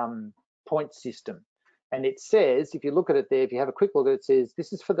the point system. And it says, if you look at it there, if you have a quick look at it, it says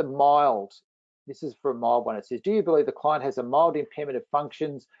this is for the mild. This is for a mild one. It says, do you believe the client has a mild impairment of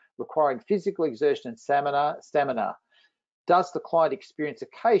functions requiring physical exertion and stamina? Does the client experience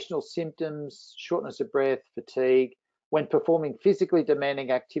occasional symptoms, shortness of breath, fatigue, when performing physically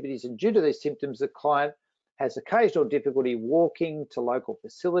demanding activities, and due to these symptoms, the client has occasional difficulty walking to local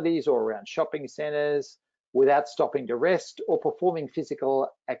facilities or around shopping centres without stopping to rest or performing physical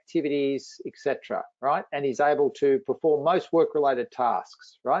activities, etc., right? And is able to perform most work-related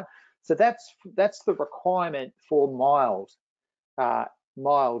tasks, right? So that's the requirement for mild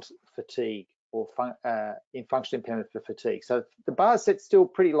fatigue or in functional impairment for fatigue. So the bar set's still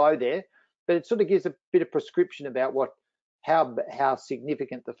pretty low there, but it sort of gives a bit of prescription about how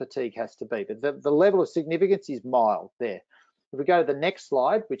significant the fatigue has to be. But the level of significance is mild there. If we go to the next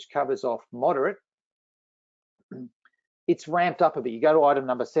slide, which covers off moderate, it's ramped up a bit. You go to item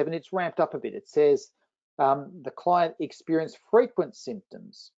number 7, it's ramped up a bit. It says the client experienced frequent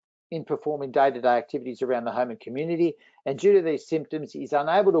symptoms in performing day-to-day activities around the home and community, and due to these symptoms, is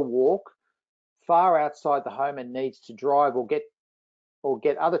unable to walk far outside the home and needs to drive or get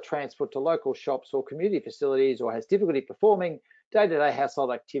other transport to local shops or community facilities, or has difficulty performing day-to-day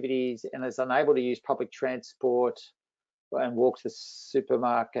household activities and is unable to use public transport and walk to the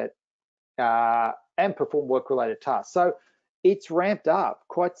supermarket and perform work-related tasks. So it's ramped up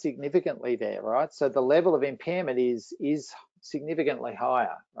quite significantly there, right? So the level of impairment is significantly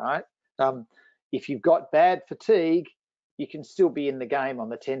higher, right? If you've got bad fatigue, you can still be in the game on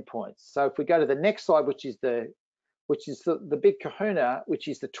the 10 points. So if we go to the next slide, which is the big kahuna, which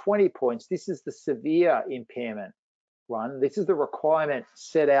is the 20 points, this is the severe impairment one. This is the requirement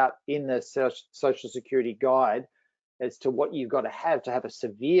set out in the Social Security guide as to what you've got to have a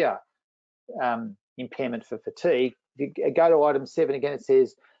severe impairment for fatigue. If you go to item 7 again, it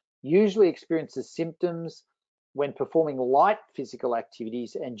says usually experiences symptoms when performing light physical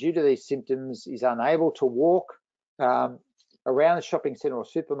activities, and due to these symptoms is unable to walk around a shopping centre or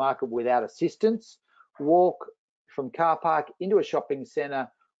supermarket without assistance, walk from car park into a shopping centre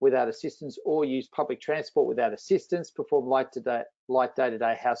without assistance, or use public transport without assistance, perform light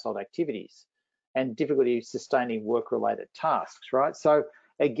day-to-day household activities, and difficulty sustaining work-related tasks, right? So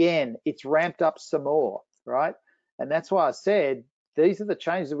again, it's ramped up some more, right? And that's why I said these are the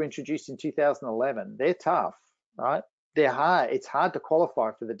changes that were introduced in 2011. They're tough, right? They're hard. It's hard to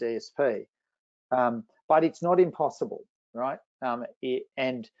qualify for the DSP, but it's not impossible, right?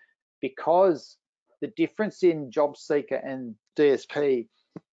 And because the difference in JobSeeker and DSP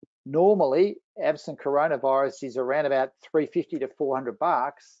normally, absent coronavirus, is around about $350 to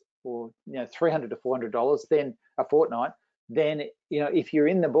 $400, or $300 to $400, then a fortnight. Then if you're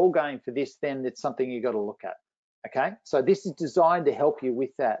in the ball game for this, then it's something you got to look at. Okay, so this is designed to help you with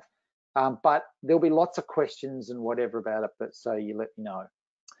that, but there'll be lots of questions and whatever about it. But so you let me know.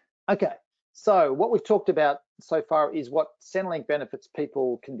 Okay, so what we've talked about so far is what Centrelink benefits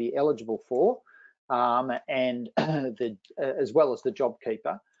people can be eligible for, and as well as the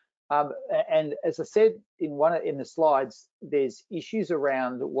JobKeeper. And as I said in the slides, there's issues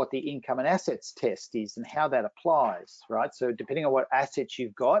around what the income and assets test is and how that applies, right? So depending on what assets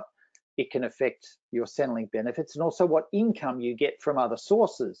you've got, it can affect your Centrelink benefits, and also what income you get from other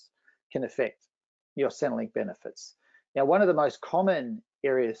sources can affect your Centrelink benefits. Now, one of the most common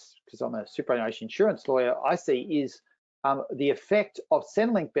areas, because I'm a superannuation insurance lawyer, I see is the effect of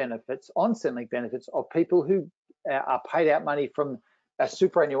Centrelink benefits on Centrelink benefits of people who are paid out money from a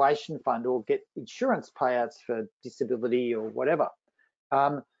superannuation fund or get insurance payouts for disability or whatever.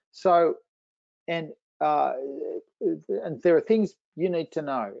 And there are things you need to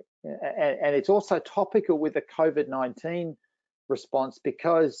know. And it's also topical with the COVID-19 response,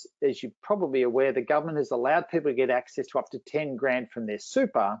 because as you're probably aware, the government has allowed people to get access to up to 10 grand from their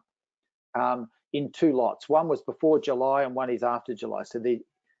super in 2 lots. One was before July and one is after July. So the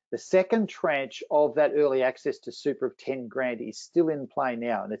second tranche of that early access to super of 10 grand is still in play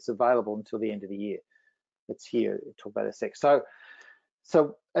now, and it's available until the end of the year. It's here, we'll talk about it in a sec.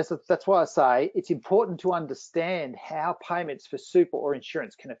 So that's why I say it's important to understand how payments for super or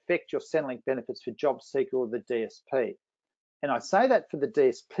insurance can affect your Centrelink benefits for JobSeeker or the DSP. And I say that for the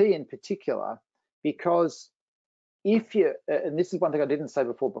DSP in particular, because if you, and this is one thing I didn't say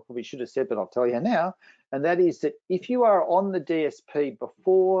before, but probably should have said, but I'll tell you now, and that is that if you are on the DSP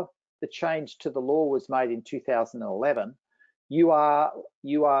before the change to the law was made in 2011, you are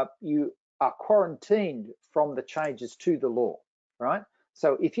quarantined from the changes to the law, right?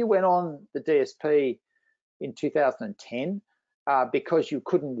 So if you went on the DSP in 2010 because you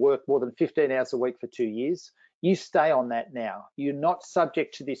couldn't work more than 15 hours a week for 2 years, you stay on that now. You're not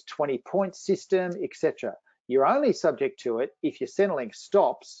subject to this 20-point system, etc. You're only subject to it if your Centrelink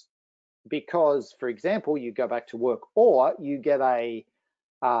stops because, for example, you go back to work, or you get a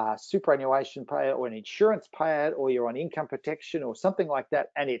superannuation payout or an insurance payout, or you're on income protection or something like that,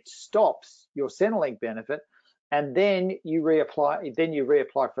 and it stops your Centrelink benefit, and then you reapply. Then you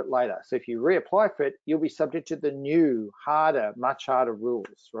reapply for it later. So if you reapply for it, you'll be subject to the new, harder, much harder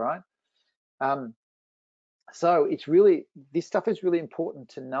rules, right? So it's really, this stuff is really important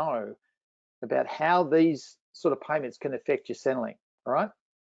to know about how these sort of payments can affect your Centrelink, all right?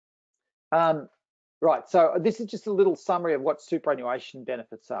 Right, so this is just a little summary of what superannuation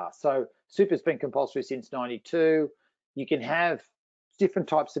benefits are. So super's been compulsory since 92. You can have different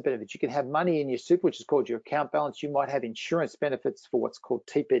types of benefits. You can have money in your super, which is called your account balance. You might have insurance benefits for what's called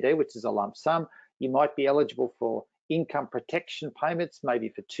TPD, which is a lump sum. You might be eligible for income protection payments, maybe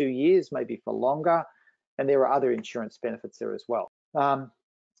for 2 years, maybe for longer. And there are other insurance benefits there as well.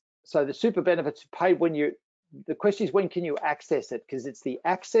 So the super benefits are paid when you, the question is when can you access it? Because it's the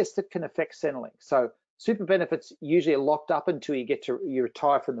access that can affect Centrelink. So super benefits usually are locked up until you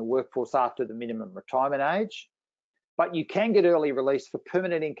retire from the workforce after the minimum retirement age. but you can get early release for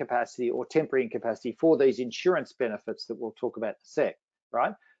permanent incapacity or temporary incapacity for these insurance benefits that we'll talk about in a sec,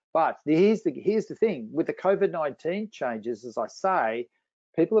 right? But here's the thing, with the COVID-19 changes, as I say,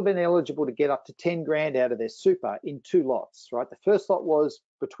 people have been eligible to get up to 10 grand out of their super in 2 lots, right? The first lot was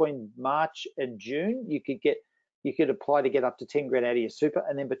between March and June. You could apply to get up to 10 grand out of your super,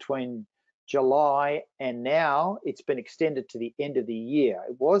 and then between July and now it's been extended to the end of the year.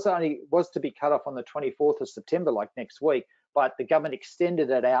 It was to be cut off on the 24th of September, like next week, but the government extended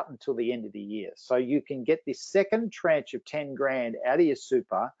it out until the end of the year. So you can get this second tranche of 10 grand out of your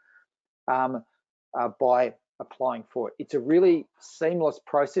super by applying for it. It's a really seamless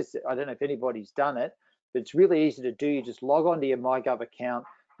process. I don't know if anybody's done it, but it's really easy to do. You just log on to your MyGov account,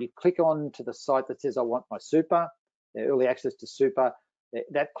 you click on to the site that says I want my super, early access to super.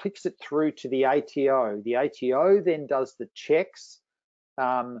 That clicks it through to the ATO. The ATO then does the checks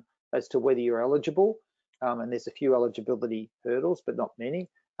as to whether you're eligible, and there's a few eligibility hurdles, but not many.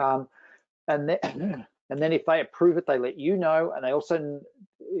 And then if they approve it, they let you know, and they also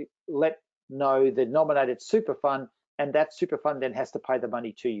let know the nominated super fund, and that super fund then has to pay the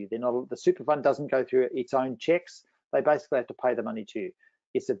money to you. The super fund doesn't go through its own checks. They basically have to pay the money to you.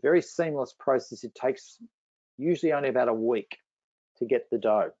 It's a very seamless process. It takes usually only about a week to get the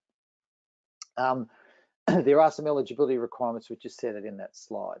dough. There are some eligibility requirements, which is set in that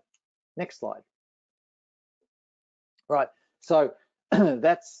slide. Next slide. Right, so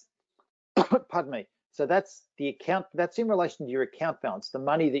that's, pardon me. So that's the account, that's in relation to your account balance, the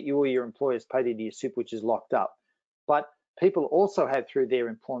money that you or your employers paid into your super, which is locked up. But people also have through their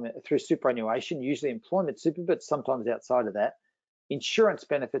employment, through superannuation, usually employment super, but sometimes outside of that, insurance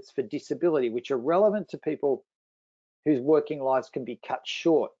benefits for disability, which are relevant to people whose working lives can be cut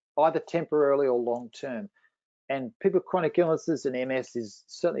short, either temporarily or long-term. And people with chronic illnesses, and MS is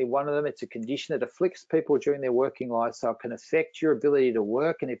certainly one of them. It's a condition that afflicts people during their working life, so it can affect your ability to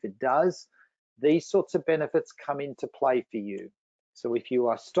work. And if it does, these sorts of benefits come into play for you. So if you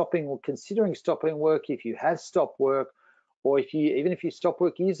are stopping or considering stopping work, if you have stopped work, or even if you stopped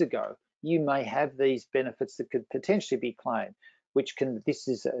work years ago, you may have these benefits that could potentially be claimed. This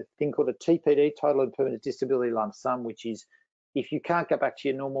is a thing called a TPD, total and permanent disability lump sum, which is if you can't go back to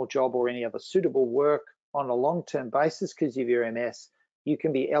your normal job or any other suitable work on a long-term basis because of your MS, you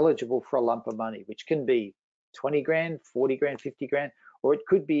can be eligible for a lump of money, which can be 20 grand, 40 grand, 50 grand, or it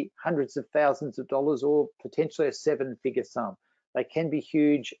could be hundreds of thousands of dollars or potentially a 7-figure sum. They can be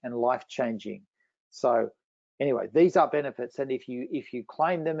huge and life-changing. So anyway, these are benefits, and if you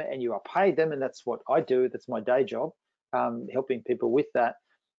claim them and you are paid them, and that's what I do, that's my day job, helping people with that.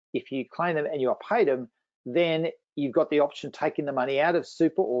 If you claim them and you are paid them, then you've got the option of taking the money out of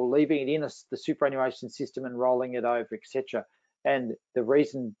super or leaving it in the superannuation system and rolling it over, etc. And the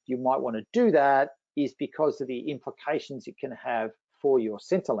reason you might want to do that is because of the implications it can have for your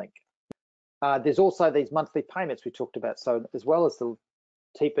Centrelink. There's also these monthly payments we talked about. So as well as the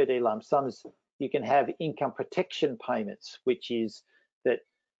TPD lump sums, you can have income protection payments, which is that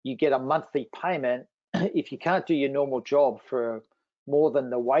you get a monthly payment if you can't do your normal job for more than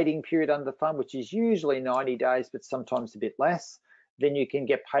the waiting period under the fund, which is usually 90 days, but sometimes a bit less, then you can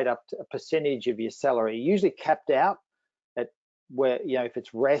get paid up to a percentage of your salary, usually capped out at where, if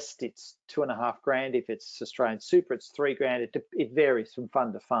it's rest, it's 2.5 grand. If it's Australian super, it's 3 grand. It varies from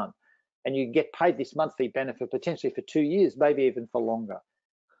fund to fund. And you get paid this monthly benefit potentially for 2 years, maybe even for longer.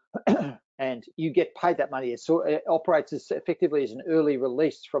 And you get paid that money. So it operates as effectively as an early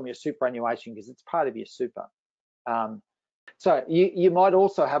release from your superannuation because it's part of your super. So you might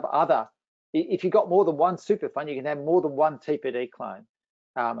also have if you've got more than one super fund, you can have more than one TPD claim,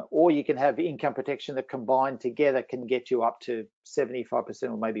 or you can have income protection that combined together can get you up to 75%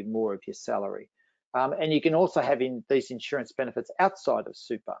 or maybe more of your salary. And you can also have these insurance benefits outside of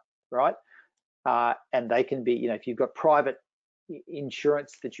super, right? And they can be, if you've got private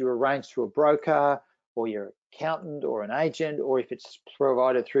insurance that you arrange through a broker or your accountant or an agent, or if it's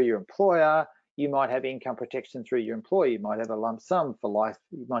provided through your employer, you might have income protection through your employer. You might have a lump sum for life.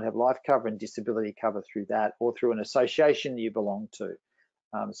 You might have life cover and disability cover through that, or through an association you belong to.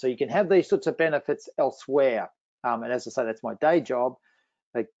 So you can have these sorts of benefits elsewhere. And as I say, that's my day job,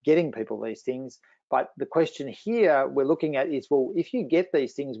 getting people these things. But the question here we're looking at is, well, if you get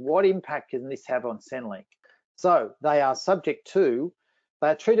these things, what impact can this have on Centrelink? So they are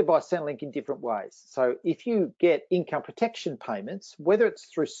treated by Centrelink in different ways. So if you get income protection payments, whether it's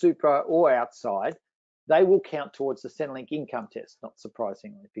through super or outside, they will count towards the Centrelink income test, not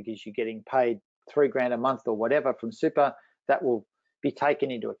surprisingly, because you're getting paid 3 grand a month or whatever from super, that will be taken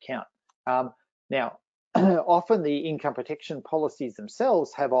into account. Now, often the income protection policies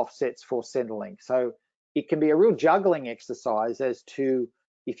themselves have offsets for Centrelink. So it can be a real juggling exercise as to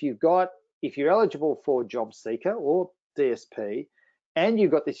if you're eligible for JobSeeker or DSP and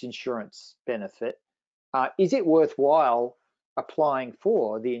you've got this insurance benefit, is it worthwhile applying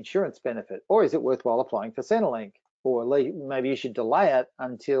for the insurance benefit, or is it worthwhile applying for Centrelink? Or maybe you should delay it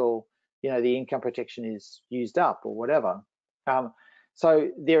until the income protection is used up or whatever. So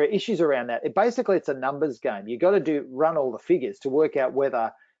there are issues around that. Basically, it's a numbers game. You've got to run all the figures to work out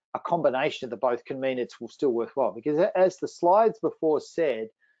whether a combination of the both can mean it's still worthwhile. Because as the slides before said,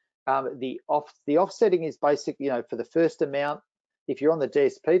 the offsetting is basically, for the first amount, if you're on the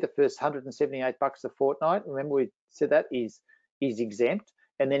DSP, the first $178 a fortnight, remember we said that is exempt.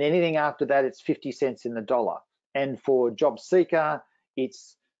 And then anything after that, it's 50 cents in the dollar. And for JobSeeker,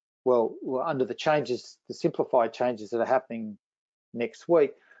 it's, well, under the changes, the simplified changes that are happening next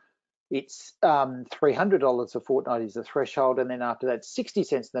week, it's $300 a fortnight is the threshold, and then after that 60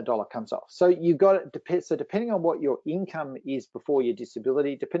 cents in the dollar comes off. So you got it. So depending on what your income is before your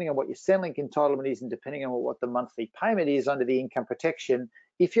disability, depending on what your Centrelink entitlement is, and depending on what the monthly payment is under the income protection,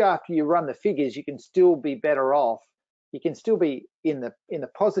 after you run the figures, you can still be better off. You can still be in the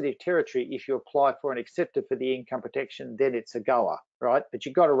positive territory if you apply for and accepted for the income protection. Then it's a goer, right? But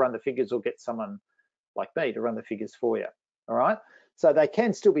you've got to run the figures or get someone like me to run the figures for you. All right. So they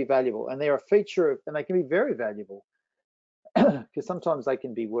can still be valuable, and they're a feature of, and they can be very valuable because sometimes they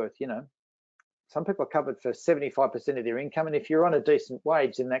can be worth, some people are covered for 75% of their income. And if you're on a decent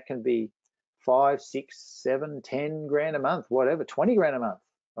wage, then that can be 5, 6, 7, 10 grand a month, whatever, 20 grand a month.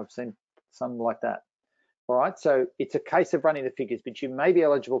 I've seen some like that. All right. So it's a case of running the figures, but you may be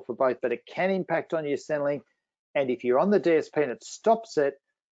eligible for both, but it can impact on your Centrelink. And if you're on the DSP and it stops it,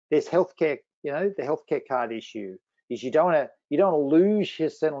 there's healthcare, the healthcare card issue. Is you don't want to lose your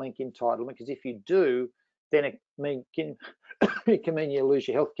Centrelink entitlement, because if you do, then it can mean you lose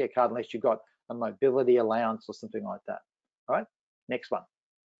your healthcare card unless you've got a mobility allowance or something like that. All right, next one.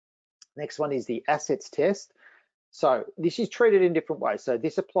 Next one is the assets test. So this is treated in different ways. So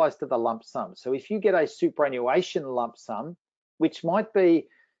this applies to the lump sum. So if you get a superannuation lump sum, which might be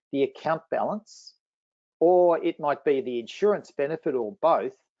the account balance, or it might be the insurance benefit, or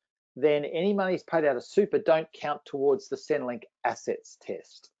both, then any monies paid out of super don't count towards the Centrelink assets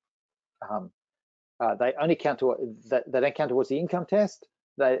test. They only count to they don't count towards the income test,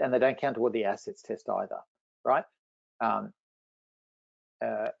 and they don't count toward the assets test either, right?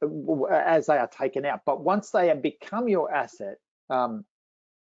 As they are taken out. But once they become your asset, once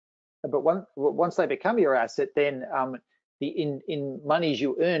they become your asset, then the in monies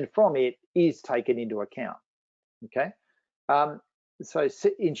you earn from it is taken into account. Okay. So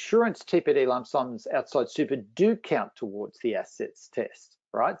insurance TPD lump sums outside super do count towards the assets test,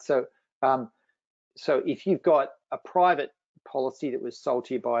 right? So, so if you've got a private policy that was sold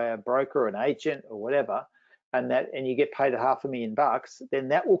to you by a broker or an agent or whatever, and you get paid $500,000, then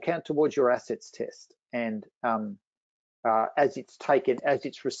that will count towards your assets test, and as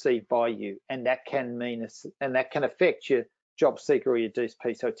it's received by you, and that can mean and that can affect your JobSeeker or your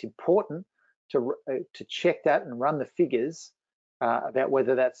DSP. So it's important to check that and run the figures about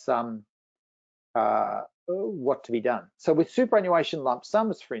whether that's what to be done. So with superannuation lump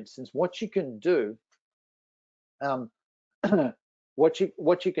sums, for instance, what you can do, what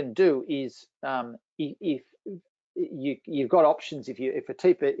you can do is if you've got options. If a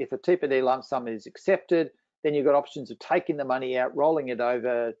TPD lump sum is accepted, then you've got options of taking the money out, rolling it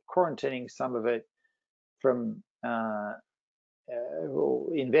over, quarantining some of it from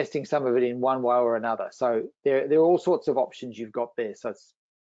investing some of it in one way or another. So there are all sorts of options you've got there.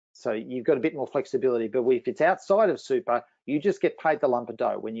 So you've got a bit more flexibility. But if it's outside of super, you just get paid the lump of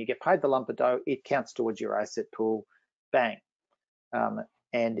dough. When you get paid the lump of dough, it counts towards your asset pool, bang.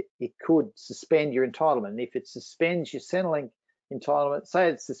 And it could suspend your entitlement. And if it suspends your Centrelink entitlement, say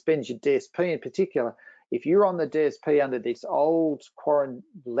it suspends your DSP in particular, if you're on the DSP under this old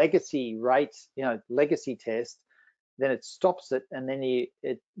legacy rates, legacy test, then it stops it, and then you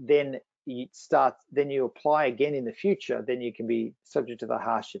apply again in the future, then you can be subject to the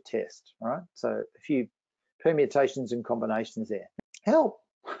harsher test. All right, so a few permutations and combinations there. Help.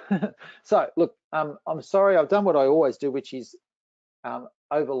 So look, I'm sorry, I've done what I always do, which is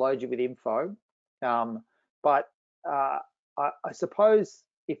overload you with info, but I suppose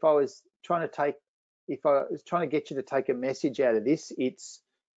if I was trying to get you to take a message out of this, it's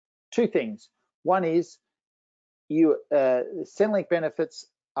two things. One is Centrelink benefits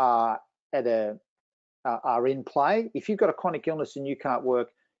are in play. If you've got a chronic illness and you can't work,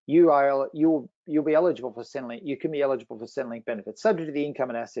 you'll be eligible for Centrelink. You can be eligible for Centrelink benefits, subject to the income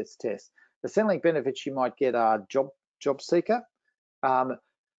and assets test. The Centrelink benefits you might get are JobSeeker,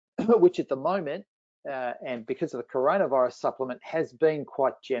 which at the moment and because of the coronavirus supplement has been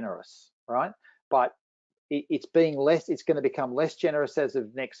quite generous, right? But it's being less. It's going to become less generous as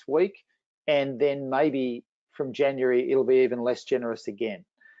of next week, and then maybe from January it'll be even less generous again.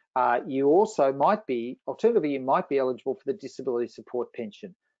 You also might be, alternatively, you might be eligible for the disability support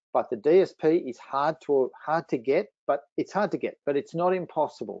pension, but the DSP is hard to get, but it's hard to get, but it's not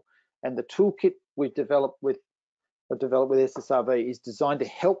impossible. And the toolkit we've developed with SSRV is designed to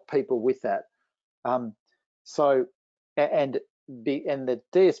help people with that. And the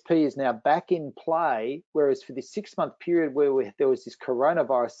DSP is now back in play, whereas for the 6-month period where there was this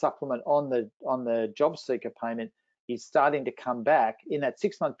coronavirus supplement on the job seeker payment is starting to come back. In that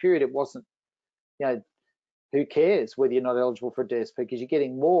 6-month period, it wasn't, who cares whether you're not eligible for a DSP, because you're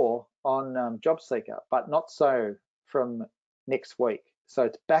getting more on job seeker, but not so from next week. So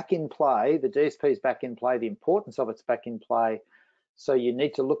it's back in play. The DSP is back in play. The importance of it's back in play. So you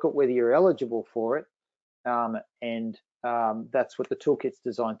need to look at whether you're eligible for it, and that's what the toolkit's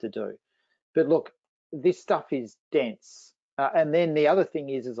designed to do. But look, this stuff is dense. And then the other thing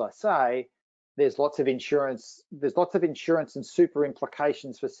is, as I say, there's lots of insurance. There's lots of insurance and super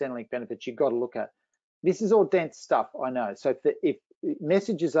implications for Centrelink benefits you've got to look at. This is all dense stuff, I know. So if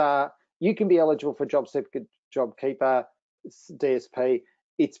messages are, you can be eligible for JobSeeker, JobKeeper, DSP.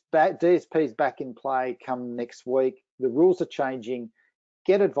 It's back. DSP is back in play come next week. The rules are changing.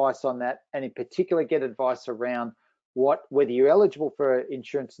 Get advice on that, and in particular, get advice around whether you're eligible for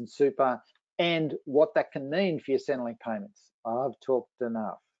insurance and super, and what that can mean for your Centrelink payments. I've talked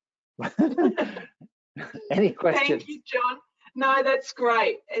enough. Any questions? Thank you, John. No, that's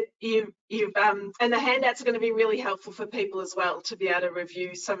great. And the handouts are going to be really helpful for people as well to be able to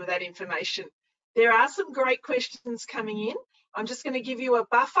review some of that information. There are some great questions coming in. I'm just going to give you a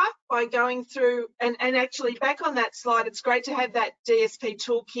buffer by going through, and actually back on that slide, it's great to have that DSP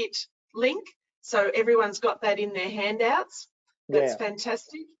toolkit link. So everyone's got that in their handouts. That's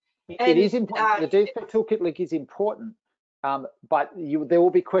fantastic. It is important. The DSP toolkit link is important, but there will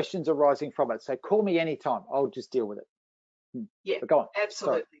be questions arising from it. So call me anytime. I'll just deal with it. Yeah, go on.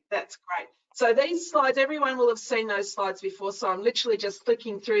 Absolutely. Sorry. That's great. So these slides, everyone will have seen those slides before. So I'm literally just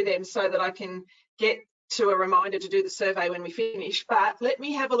flicking through them so that I can get to a reminder to do the survey when we finish. But let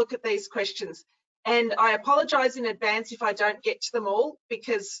me have a look at these questions. And I apologise in advance if I don't get to them all,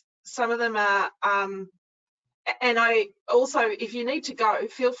 because some of them are, and I also, if you need to go,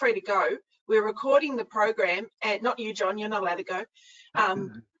 feel free to go. We're recording the program, and not you, John, you're not allowed to go,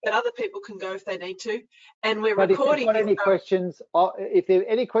 but other people can go if they need to. And we're recording. If you've got any questions, if there are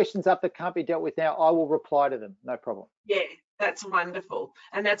any questions up that can't be dealt with now, I will reply to them, no problem. Yeah, that's wonderful.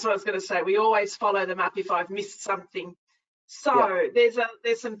 And that's what I was going to say. We always follow them up if I've missed something. So there's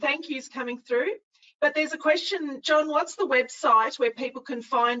some thank yous coming through, but there's a question, John, what's the website where people can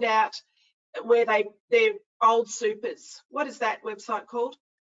find out where their old supers? What is that website called?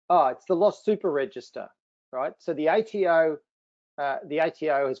 Oh, it's the Lost Super Register, right? So the ATO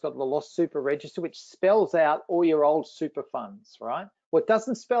has got the Lost Super Register, which spells out all your old super funds, right? Well, it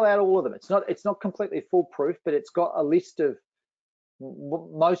doesn't spell out all of them. It's not completely foolproof, but it's got a list of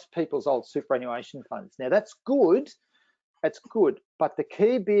most people's old superannuation funds. Now that's good. That's good. But the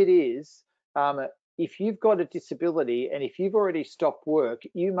key bit is, if you've got a disability and if you've already stopped work,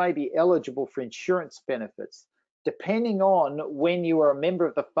 you may be eligible for insurance benefits, depending on when you were a member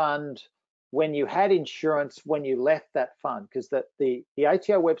of the fund, when you had insurance, when you left that fund, because the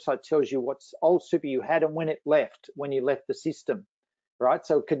ATO website tells you what old super you had and when you left the system, right?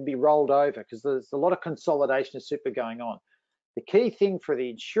 So it can be rolled over, because there's a lot of consolidation of super going on. The key thing for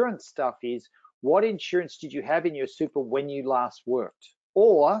the insurance stuff is, what insurance did you have in your super when you last worked?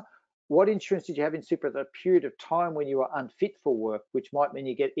 Or what insurance did you have in super at the period of time when you were unfit for work, which might mean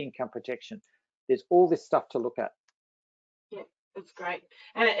you get income protection. There's all this stuff to look at. Yeah, that's great.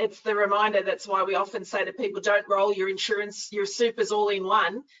 And it's the reminder, that's why we often say to people, don't roll your insurance, your supers all in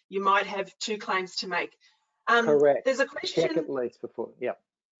one. You might have two claims to make. Correct. There's a question. Check at least before, yeah.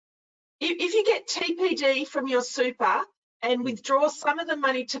 If you get TPD from your super and withdraw some of the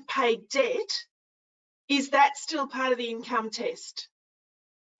money to pay debt, is that still part of the income test?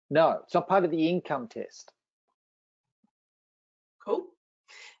 No, it's not part of the income test. Cool.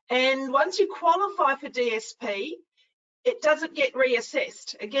 And once you qualify for DSP, it doesn't get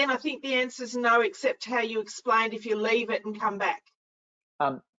reassessed. Again, I think the answer is no, except how you explained if you leave it and come back.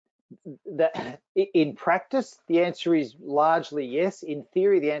 In practice, the answer is largely yes. In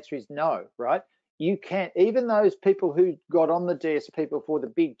theory, the answer is no, right? You can't, even those people who got on the DSP before the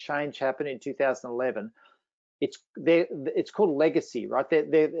big change happened in 2011, it's called legacy, right?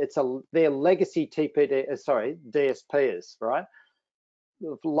 They're legacy DSPers, right?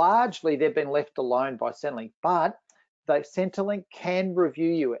 largely they've been left alone by Centrelink, but Centrelink can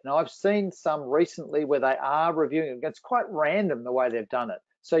review you. And I've seen some recently where they are reviewing it. It's quite random the way they've done it.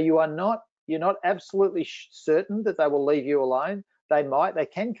 So you're not absolutely certain that they will leave you alone. They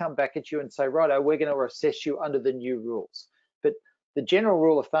can come back at you and say, righto, we're going to assess you under the new rules. But the general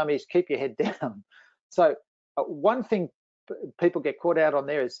rule of thumb is keep your head down. So one thing people get caught out on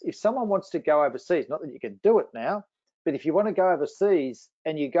there is if someone wants to go overseas, not that you can do it now, but if you want to go overseas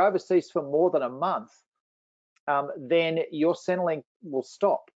and you go overseas for more than a month, then your Centrelink will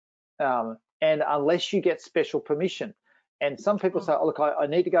stop. And unless you get special permission. And some people say, oh, look, I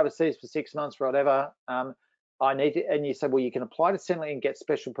need to go overseas for 6 months or whatever. I need to, and you say, well, you can apply to Centrelink and get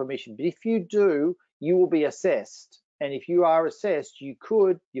special permission. But if you do, you will be assessed. And if you are assessed, you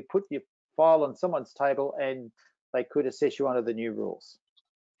put your file on someone's table and they could assess you under the new rules.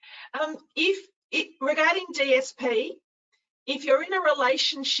 Regarding DSP, if you're in a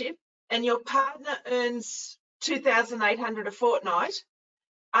relationship and your partner earns $2,800 a fortnight,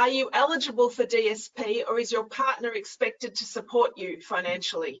 are you eligible for DSP, or is your partner expected to support you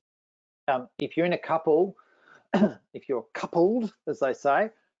financially? If you're in a couple, if you're coupled, as they say,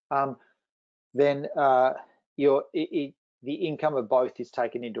 then the income of both is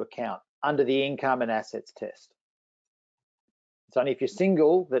taken into account under the income and assets test. It's only if you're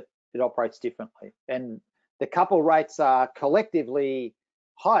single that it operates differently. And the couple rates are collectively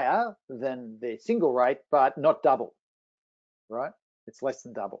higher than the single rate, but not double, right? It's less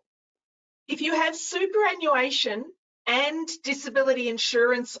than double. If you have superannuation and disability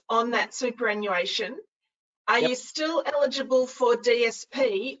insurance on that superannuation, are you still eligible for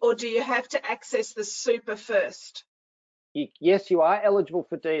DSP, or do you have to access the super first? Yes, you are eligible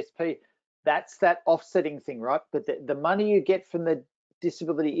for DSP. That's that offsetting thing, right? But the money you get from the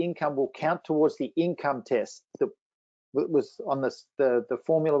disability income will count towards the income test that was on the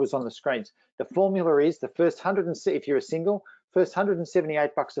formula was on the screens. The formula is the first if you're a single, first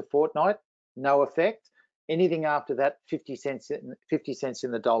 $178 a fortnight, no effect. Anything after that, 50 cents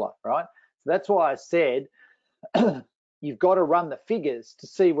in the dollar, right? So that's why I said you've got to run the figures to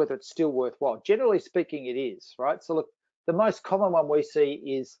see whether it's still worthwhile. Generally speaking, it is, right? So look, the most common one we see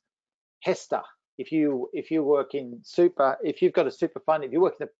is HESTA. If you work in super, if you've got a super fund, if you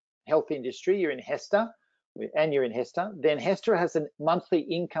work in the health industry, you're in HESTA, and you're in HESTA, then HESTA has a monthly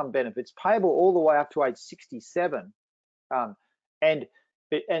income benefit. It's payable all the way up to age 67. And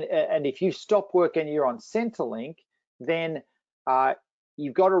if you stop work and you're on Centrelink, then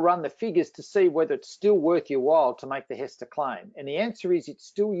you've got to run the figures to see whether it's still worth your while to make the HESTA claim. And the answer is it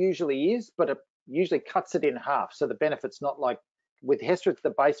still usually is, but it usually cuts it in half. So the benefit's not like, with HESTA,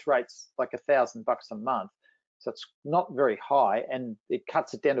 the base rate's like $1,000 a month. So it's not very high, and it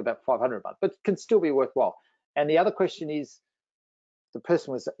cuts it down to about $500 a month, but it can still be worthwhile. And the other question is, the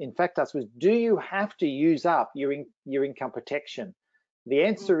person was, in fact, was, do you have to use up your income protection? The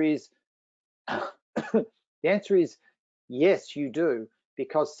answer is, yes, you do,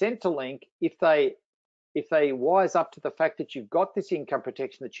 because Centrelink, if they wise up to the fact that you've got this income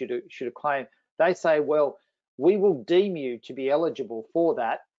protection that you should claim, they say, well, we will deem you to be eligible for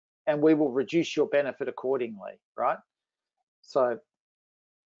that, and we will reduce your benefit accordingly, right? So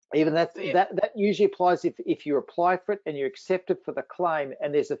even that usually applies if you apply for it and you're accepted for the claim,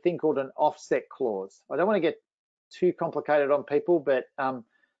 and there's a thing called an offset clause. I don't want to get too complicated on people, but a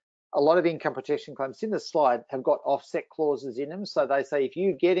lot of income protection claims in the slide have got offset clauses in them. So they say if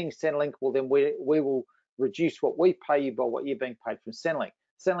you're getting Centrelink, well, then we will reduce what we pay you by what you're being paid from Centrelink.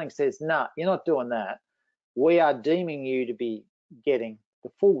 Centrelink says, nah, you're not doing that. We are deeming you to be getting the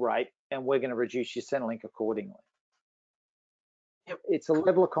full rate, and we're going to reduce your Centrelink accordingly. Yep. It's a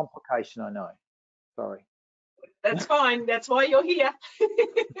level of complication, I know. Sorry. That's fine. That's why you're here.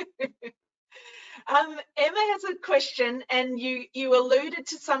 Emma has a question, and you alluded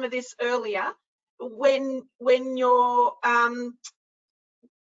to some of this earlier. When you're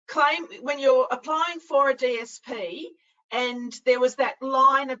applying for a DSP, and there was that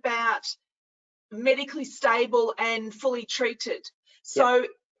line about medically stable and fully treated. So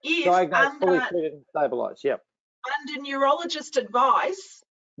if diagnosed, fully treated and stabilized, under neurologist advice,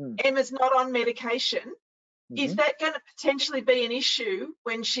 Emma's not on medication, is that going to potentially be an issue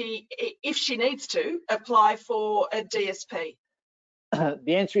when if she needs to apply for a DSP?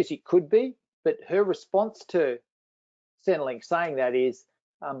 The answer is it could be, but her response to Centrelink saying that is,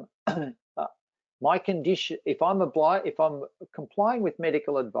 my condition, if I'm complying with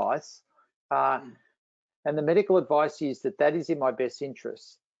medical advice, and the medical advice is that is in my best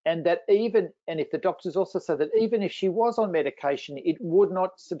interest, and that if the doctors also say that even if she was on medication, it would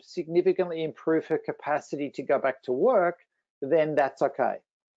not significantly improve her capacity to go back to work, then that's okay,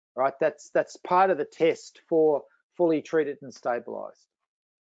 right? That's part of the test for fully treated and stabilized.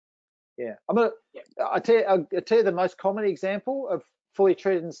 Yeah, I tell you the most common example of fully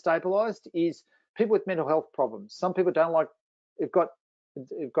treated and stabilized is people with mental health problems. Some people don't like, they've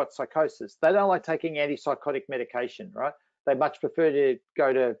got psychosis. They don't like taking antipsychotic medication, right? They much prefer to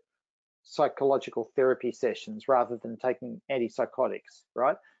go to psychological therapy sessions rather than taking antipsychotics,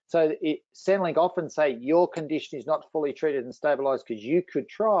 right? So Centrelink often say your condition is not fully treated and stabilized because you could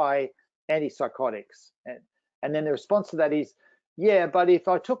try antipsychotics. And then the response to that is, yeah, but if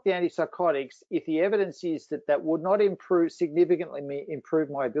I took the antipsychotics, if the evidence is that that would not significantly improve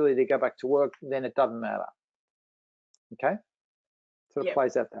my ability to go back to work, then it doesn't matter. Okay, so it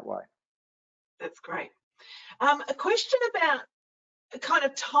plays out that way. That's great. A question about kind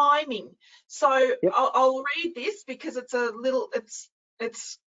of timing. So I'll read this because it's a little,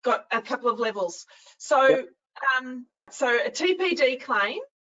 it's got a couple of levels. So so a TPD claim,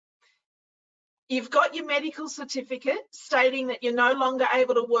 you've got your medical certificate stating that you're no longer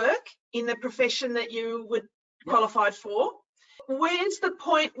able to work in the profession that you would qualified for. Where's the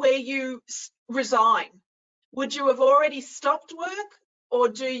point where you resign? Would you have already stopped work, or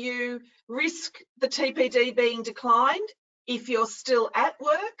do you risk the TPD being declined if you're still at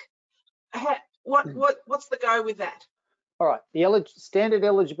work? What's the go with that? All right, the standard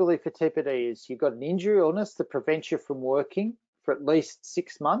eligibility for TPD is you've got an injury or illness that prevents you from working for at least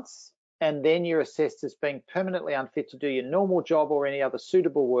 6 months, and then you're assessed as being permanently unfit to do your normal job or any other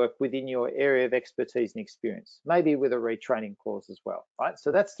suitable work within your area of expertise and experience, maybe with a retraining clause as well, right?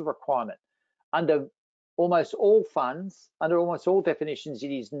 So that's the requirement. Under almost all funds, under almost all definitions, it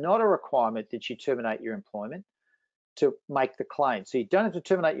is not a requirement that you terminate your employment to make the claim. So you don't have to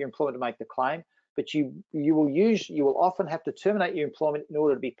terminate your employment to make the claim, but you will often have to terminate your employment in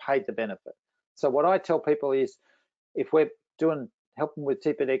order to be paid the benefit. So what I tell people is, if we're helping with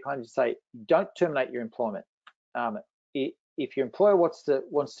TPD claims, you say don't terminate your employment. If your employer wants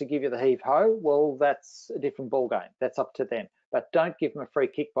to give you the heave ho, well, that's a different ball game. That's up to them. But don't give them a free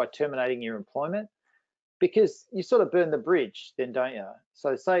kick by terminating your employment, because you sort of burn the bridge then, don't you?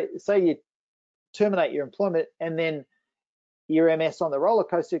 So say you terminate your employment and then your MS on the roller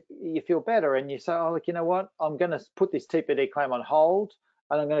coaster, you feel better and you say, oh, look, you know what? I'm going to put this TPD claim on hold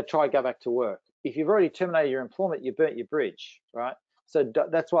and I'm going to try and go back to work. If you've already terminated your employment, you burnt your bridge, right? So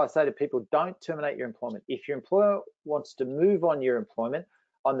that's why I say to people, don't terminate your employment. If your employer wants to move on your employment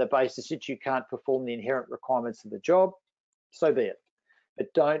on the basis that you can't perform the inherent requirements of the job, so be it.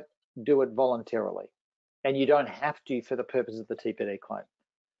 But don't do it voluntarily. And you don't have to for the purpose of the TPD claim.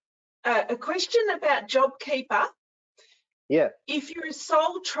 A question about JobKeeper. Yeah. If you're a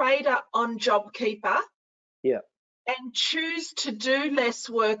sole trader on JobKeeper, and choose to do less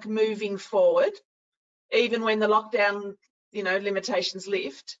work moving forward, even when the lockdown, limitations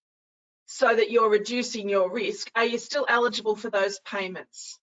lift, so that you're reducing your risk, are you still eligible for those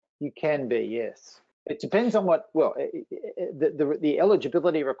payments? You can be, yes. It depends on the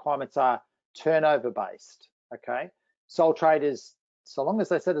eligibility requirements are turnover based, okay? Sole traders, so long as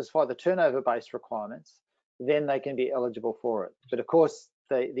they satisfy the turnover based requirements, then they can be eligible for it. But of course,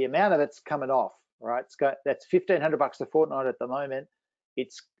 the amount of it's coming off, right? That's $1,500 a fortnight at the moment.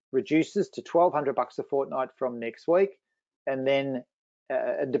 It reduces to $1,200 a fortnight from next week, and then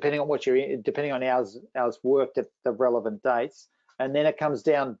depending on hours worked at the relevant dates, and then it comes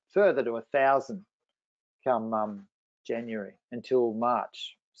down further to 1,000 come January until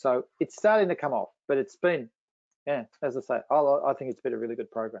March. So it's starting to come off, but it's been, as I say, I think it's been a really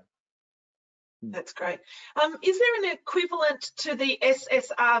good program. That's great. Is there an equivalent to the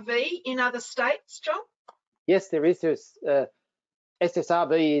SSRV in other states, John? Yes, there is. There's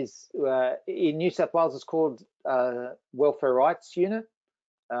SSRV is in New South Wales. It's called Welfare Rights Unit.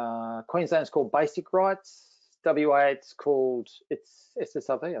 Queensland is called Basic Rights. WA it's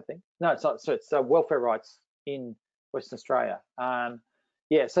SSRV, I think. No, it's not. So it's Welfare Rights in Western Australia.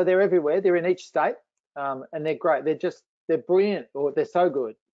 Yeah, so they're everywhere. They're in each state, and they're great. They're brilliant, or they're so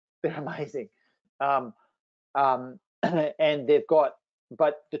good. They're amazing. And they've got,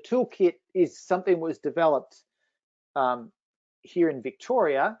 but the toolkit is something was developed here in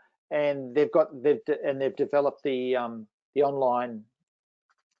Victoria, and they've developed the online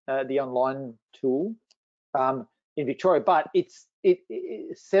tool in Victoria, but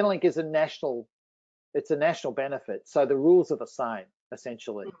Centrelink is a national benefit, so the rules are the same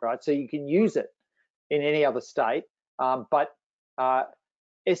essentially, right? So you can use it in any other state, but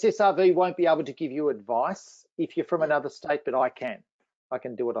SSRV won't be able to give you advice if you're from another state, but I can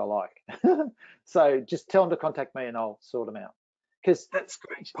do what I like. So just tell them to contact me and I'll sort them out. Because that's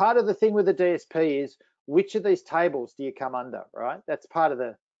great. Part of the thing with the DSP is which of these tables do you come under, right? That's part of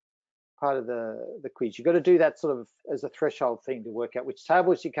the quiz. You've got to do that sort of as a threshold thing to work out which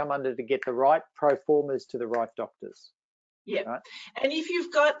tables you come under to get the right pro formas to the right doctors. Yeah. Right? And if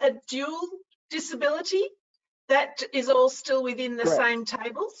you've got a dual disability, that is all still within the Correct. same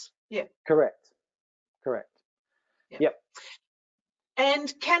tables? Yeah. Correct. Yep.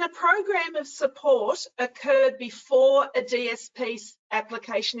 And can a program of support occur before a DSP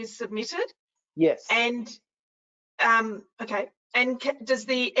application is submitted? Yes. And okay. And does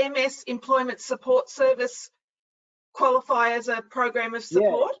the MS Employment Support Service qualify as a program of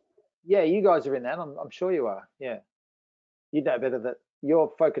support? Yeah, you guys are in that. I'm sure you are. Yeah, you know better that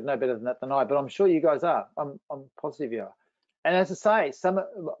your folk would know better than that than I, but I'm sure you guys are. I'm positive you are. And as I say,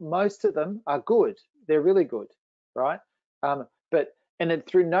 most of them are good. They're really good, right?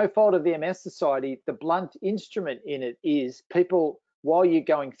 Through no fault of the MS Society, the blunt instrument in it is people, while you're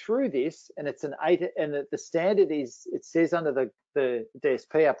going through this, and it's the standard is, it says under the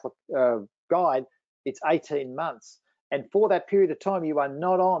DSP guide, it's 18 months. And for that period of time, you are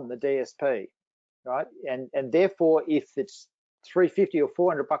not on the DSP, right? And therefore, if it's $350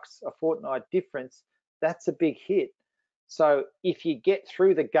 or $400 a fortnight difference, that's a big hit. So if you get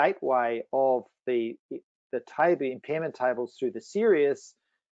through the gateway of the impairment tables through the serious,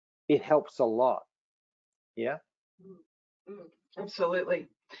 it helps a lot. Yeah. Absolutely.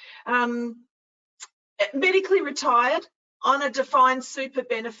 Medically retired on a defined super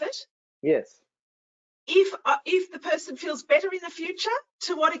benefit. Yes. If the person feels better in the future,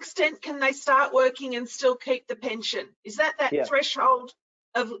 to what extent can they start working and still keep the pension? Is that threshold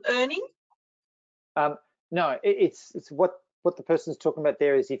of earning? No, it's what the person's talking about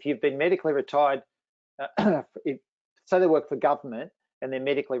there is if you've been medically retired, say they work for government and they're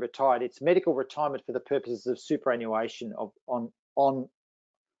medically retired, it's medical retirement for the purposes of superannuation on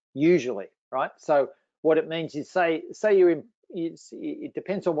usually, right? So what it means is say you're in, it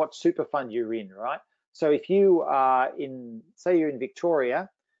depends on what super fund you're in, right? So if you are say you're in Victoria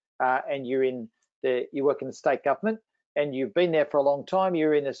and you work in the state government and you've been there for a long time,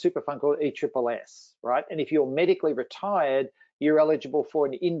 you're in a super fund called ESSS, right? And if you're medically retired, you're eligible for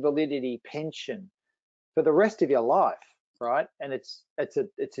an invalidity pension for the rest of your life, right? And it's an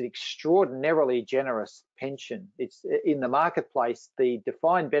extraordinarily generous pension. It's in the marketplace, the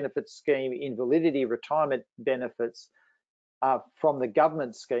defined benefit scheme invalidity retirement benefits from the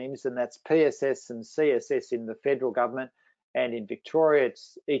government schemes, and that's PSS and CSS in the federal government, and in Victoria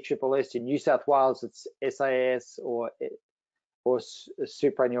it's ESSS. In New South Wales it's SAS or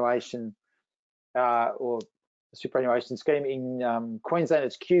superannuation superannuation scheme. In Queensland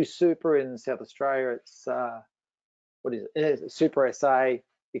it's Q Super. In South Australia it's what is it? Super SA,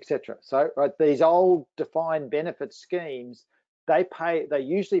 etc. So right, these old defined benefit schemes, they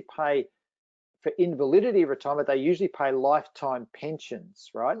usually pay for invalidity retirement, they usually pay lifetime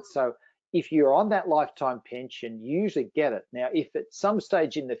pensions, right? So if you're on that lifetime pension, you usually get it. Now, if at some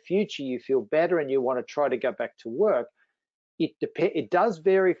stage in the future you feel better and you want to try to go back to work, it does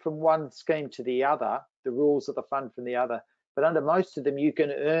vary from one scheme to the other, the rules of the fund from the other, but under most of them you can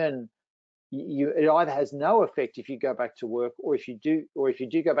earn, it either has no effect if you go back to work, or if you do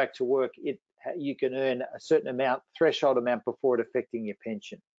go back to work, you can earn a certain amount, threshold amount, before it affecting your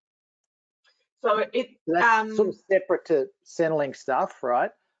pension. So that's sort of separate to Centrelink stuff,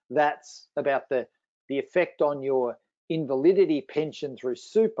 right? That's about the effect on your invalidity pension through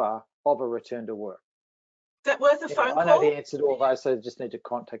super of a return to work. Is that worth a phone call? I know the answer to all those, so just need to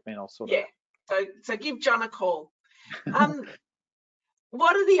contact me and I'll sort it out. So give John a call.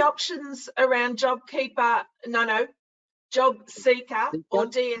 What are the options around JobKeeper, JobSeeker or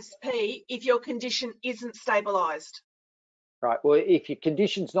DSP if your condition isn't stabilised? Right, well, if your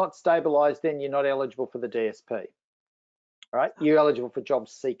condition's not stabilised, then you're not eligible for the DSP, right? You're eligible for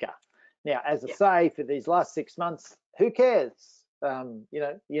JobSeeker. Now, as I say, for these last 6 months, who cares?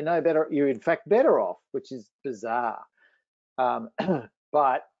 You know better, you're in fact better off, which is bizarre.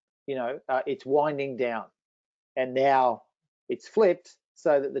 But, it's winding down. And now it's flipped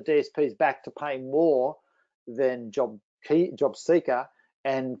so that the DSP is back to paying more than JobSeeker.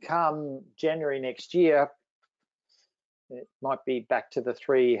 And come January next year, it might be back to the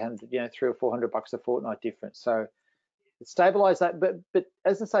 $300 or $400 a fortnight difference. So stabilize that, but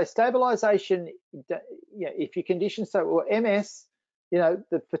as I say, stabilization. If your condition MS,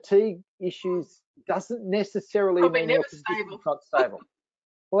 the fatigue issues doesn't necessarily mean your condition's not stable.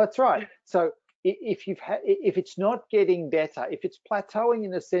 Well, that's right. So if it's not getting better, if it's plateauing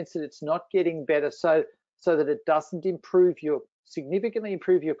in the sense that it's not getting better, so that it doesn't significantly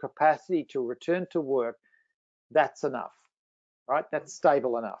improve your capacity to return to work, that's enough. Right, that's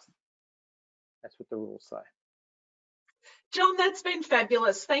stable enough. That's what the rules say. John, that's been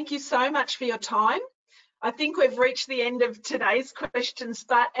fabulous. Thank you so much for your time. I think we've reached the end of today's questions,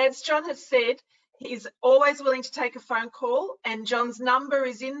 but as John has said, he's always willing to take a phone call, and John's number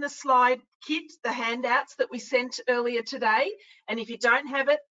is in the slide kit, the handouts that we sent earlier today. And if you don't have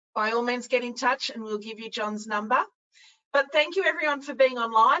it, by all means get in touch and we'll give you John's number. But thank you everyone for being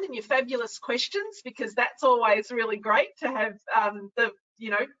online and your fabulous questions, because that's always really great to have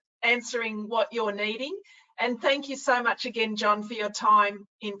answering what you're needing. And thank you so much again, John, for your time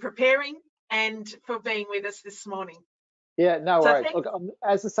in preparing and for being with us this morning. Yeah, no worries. Look,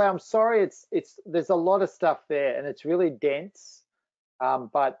 as I say, I'm sorry. There's a lot of stuff there, and it's really dense.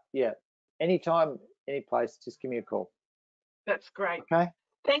 But yeah, anytime, any place, just give me a call. That's great. Okay.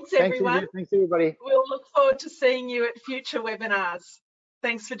 Thanks, everyone. Thanks, everybody. We'll look forward to seeing you at future webinars.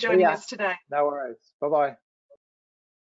 Thanks for joining us today. No worries. Bye-bye.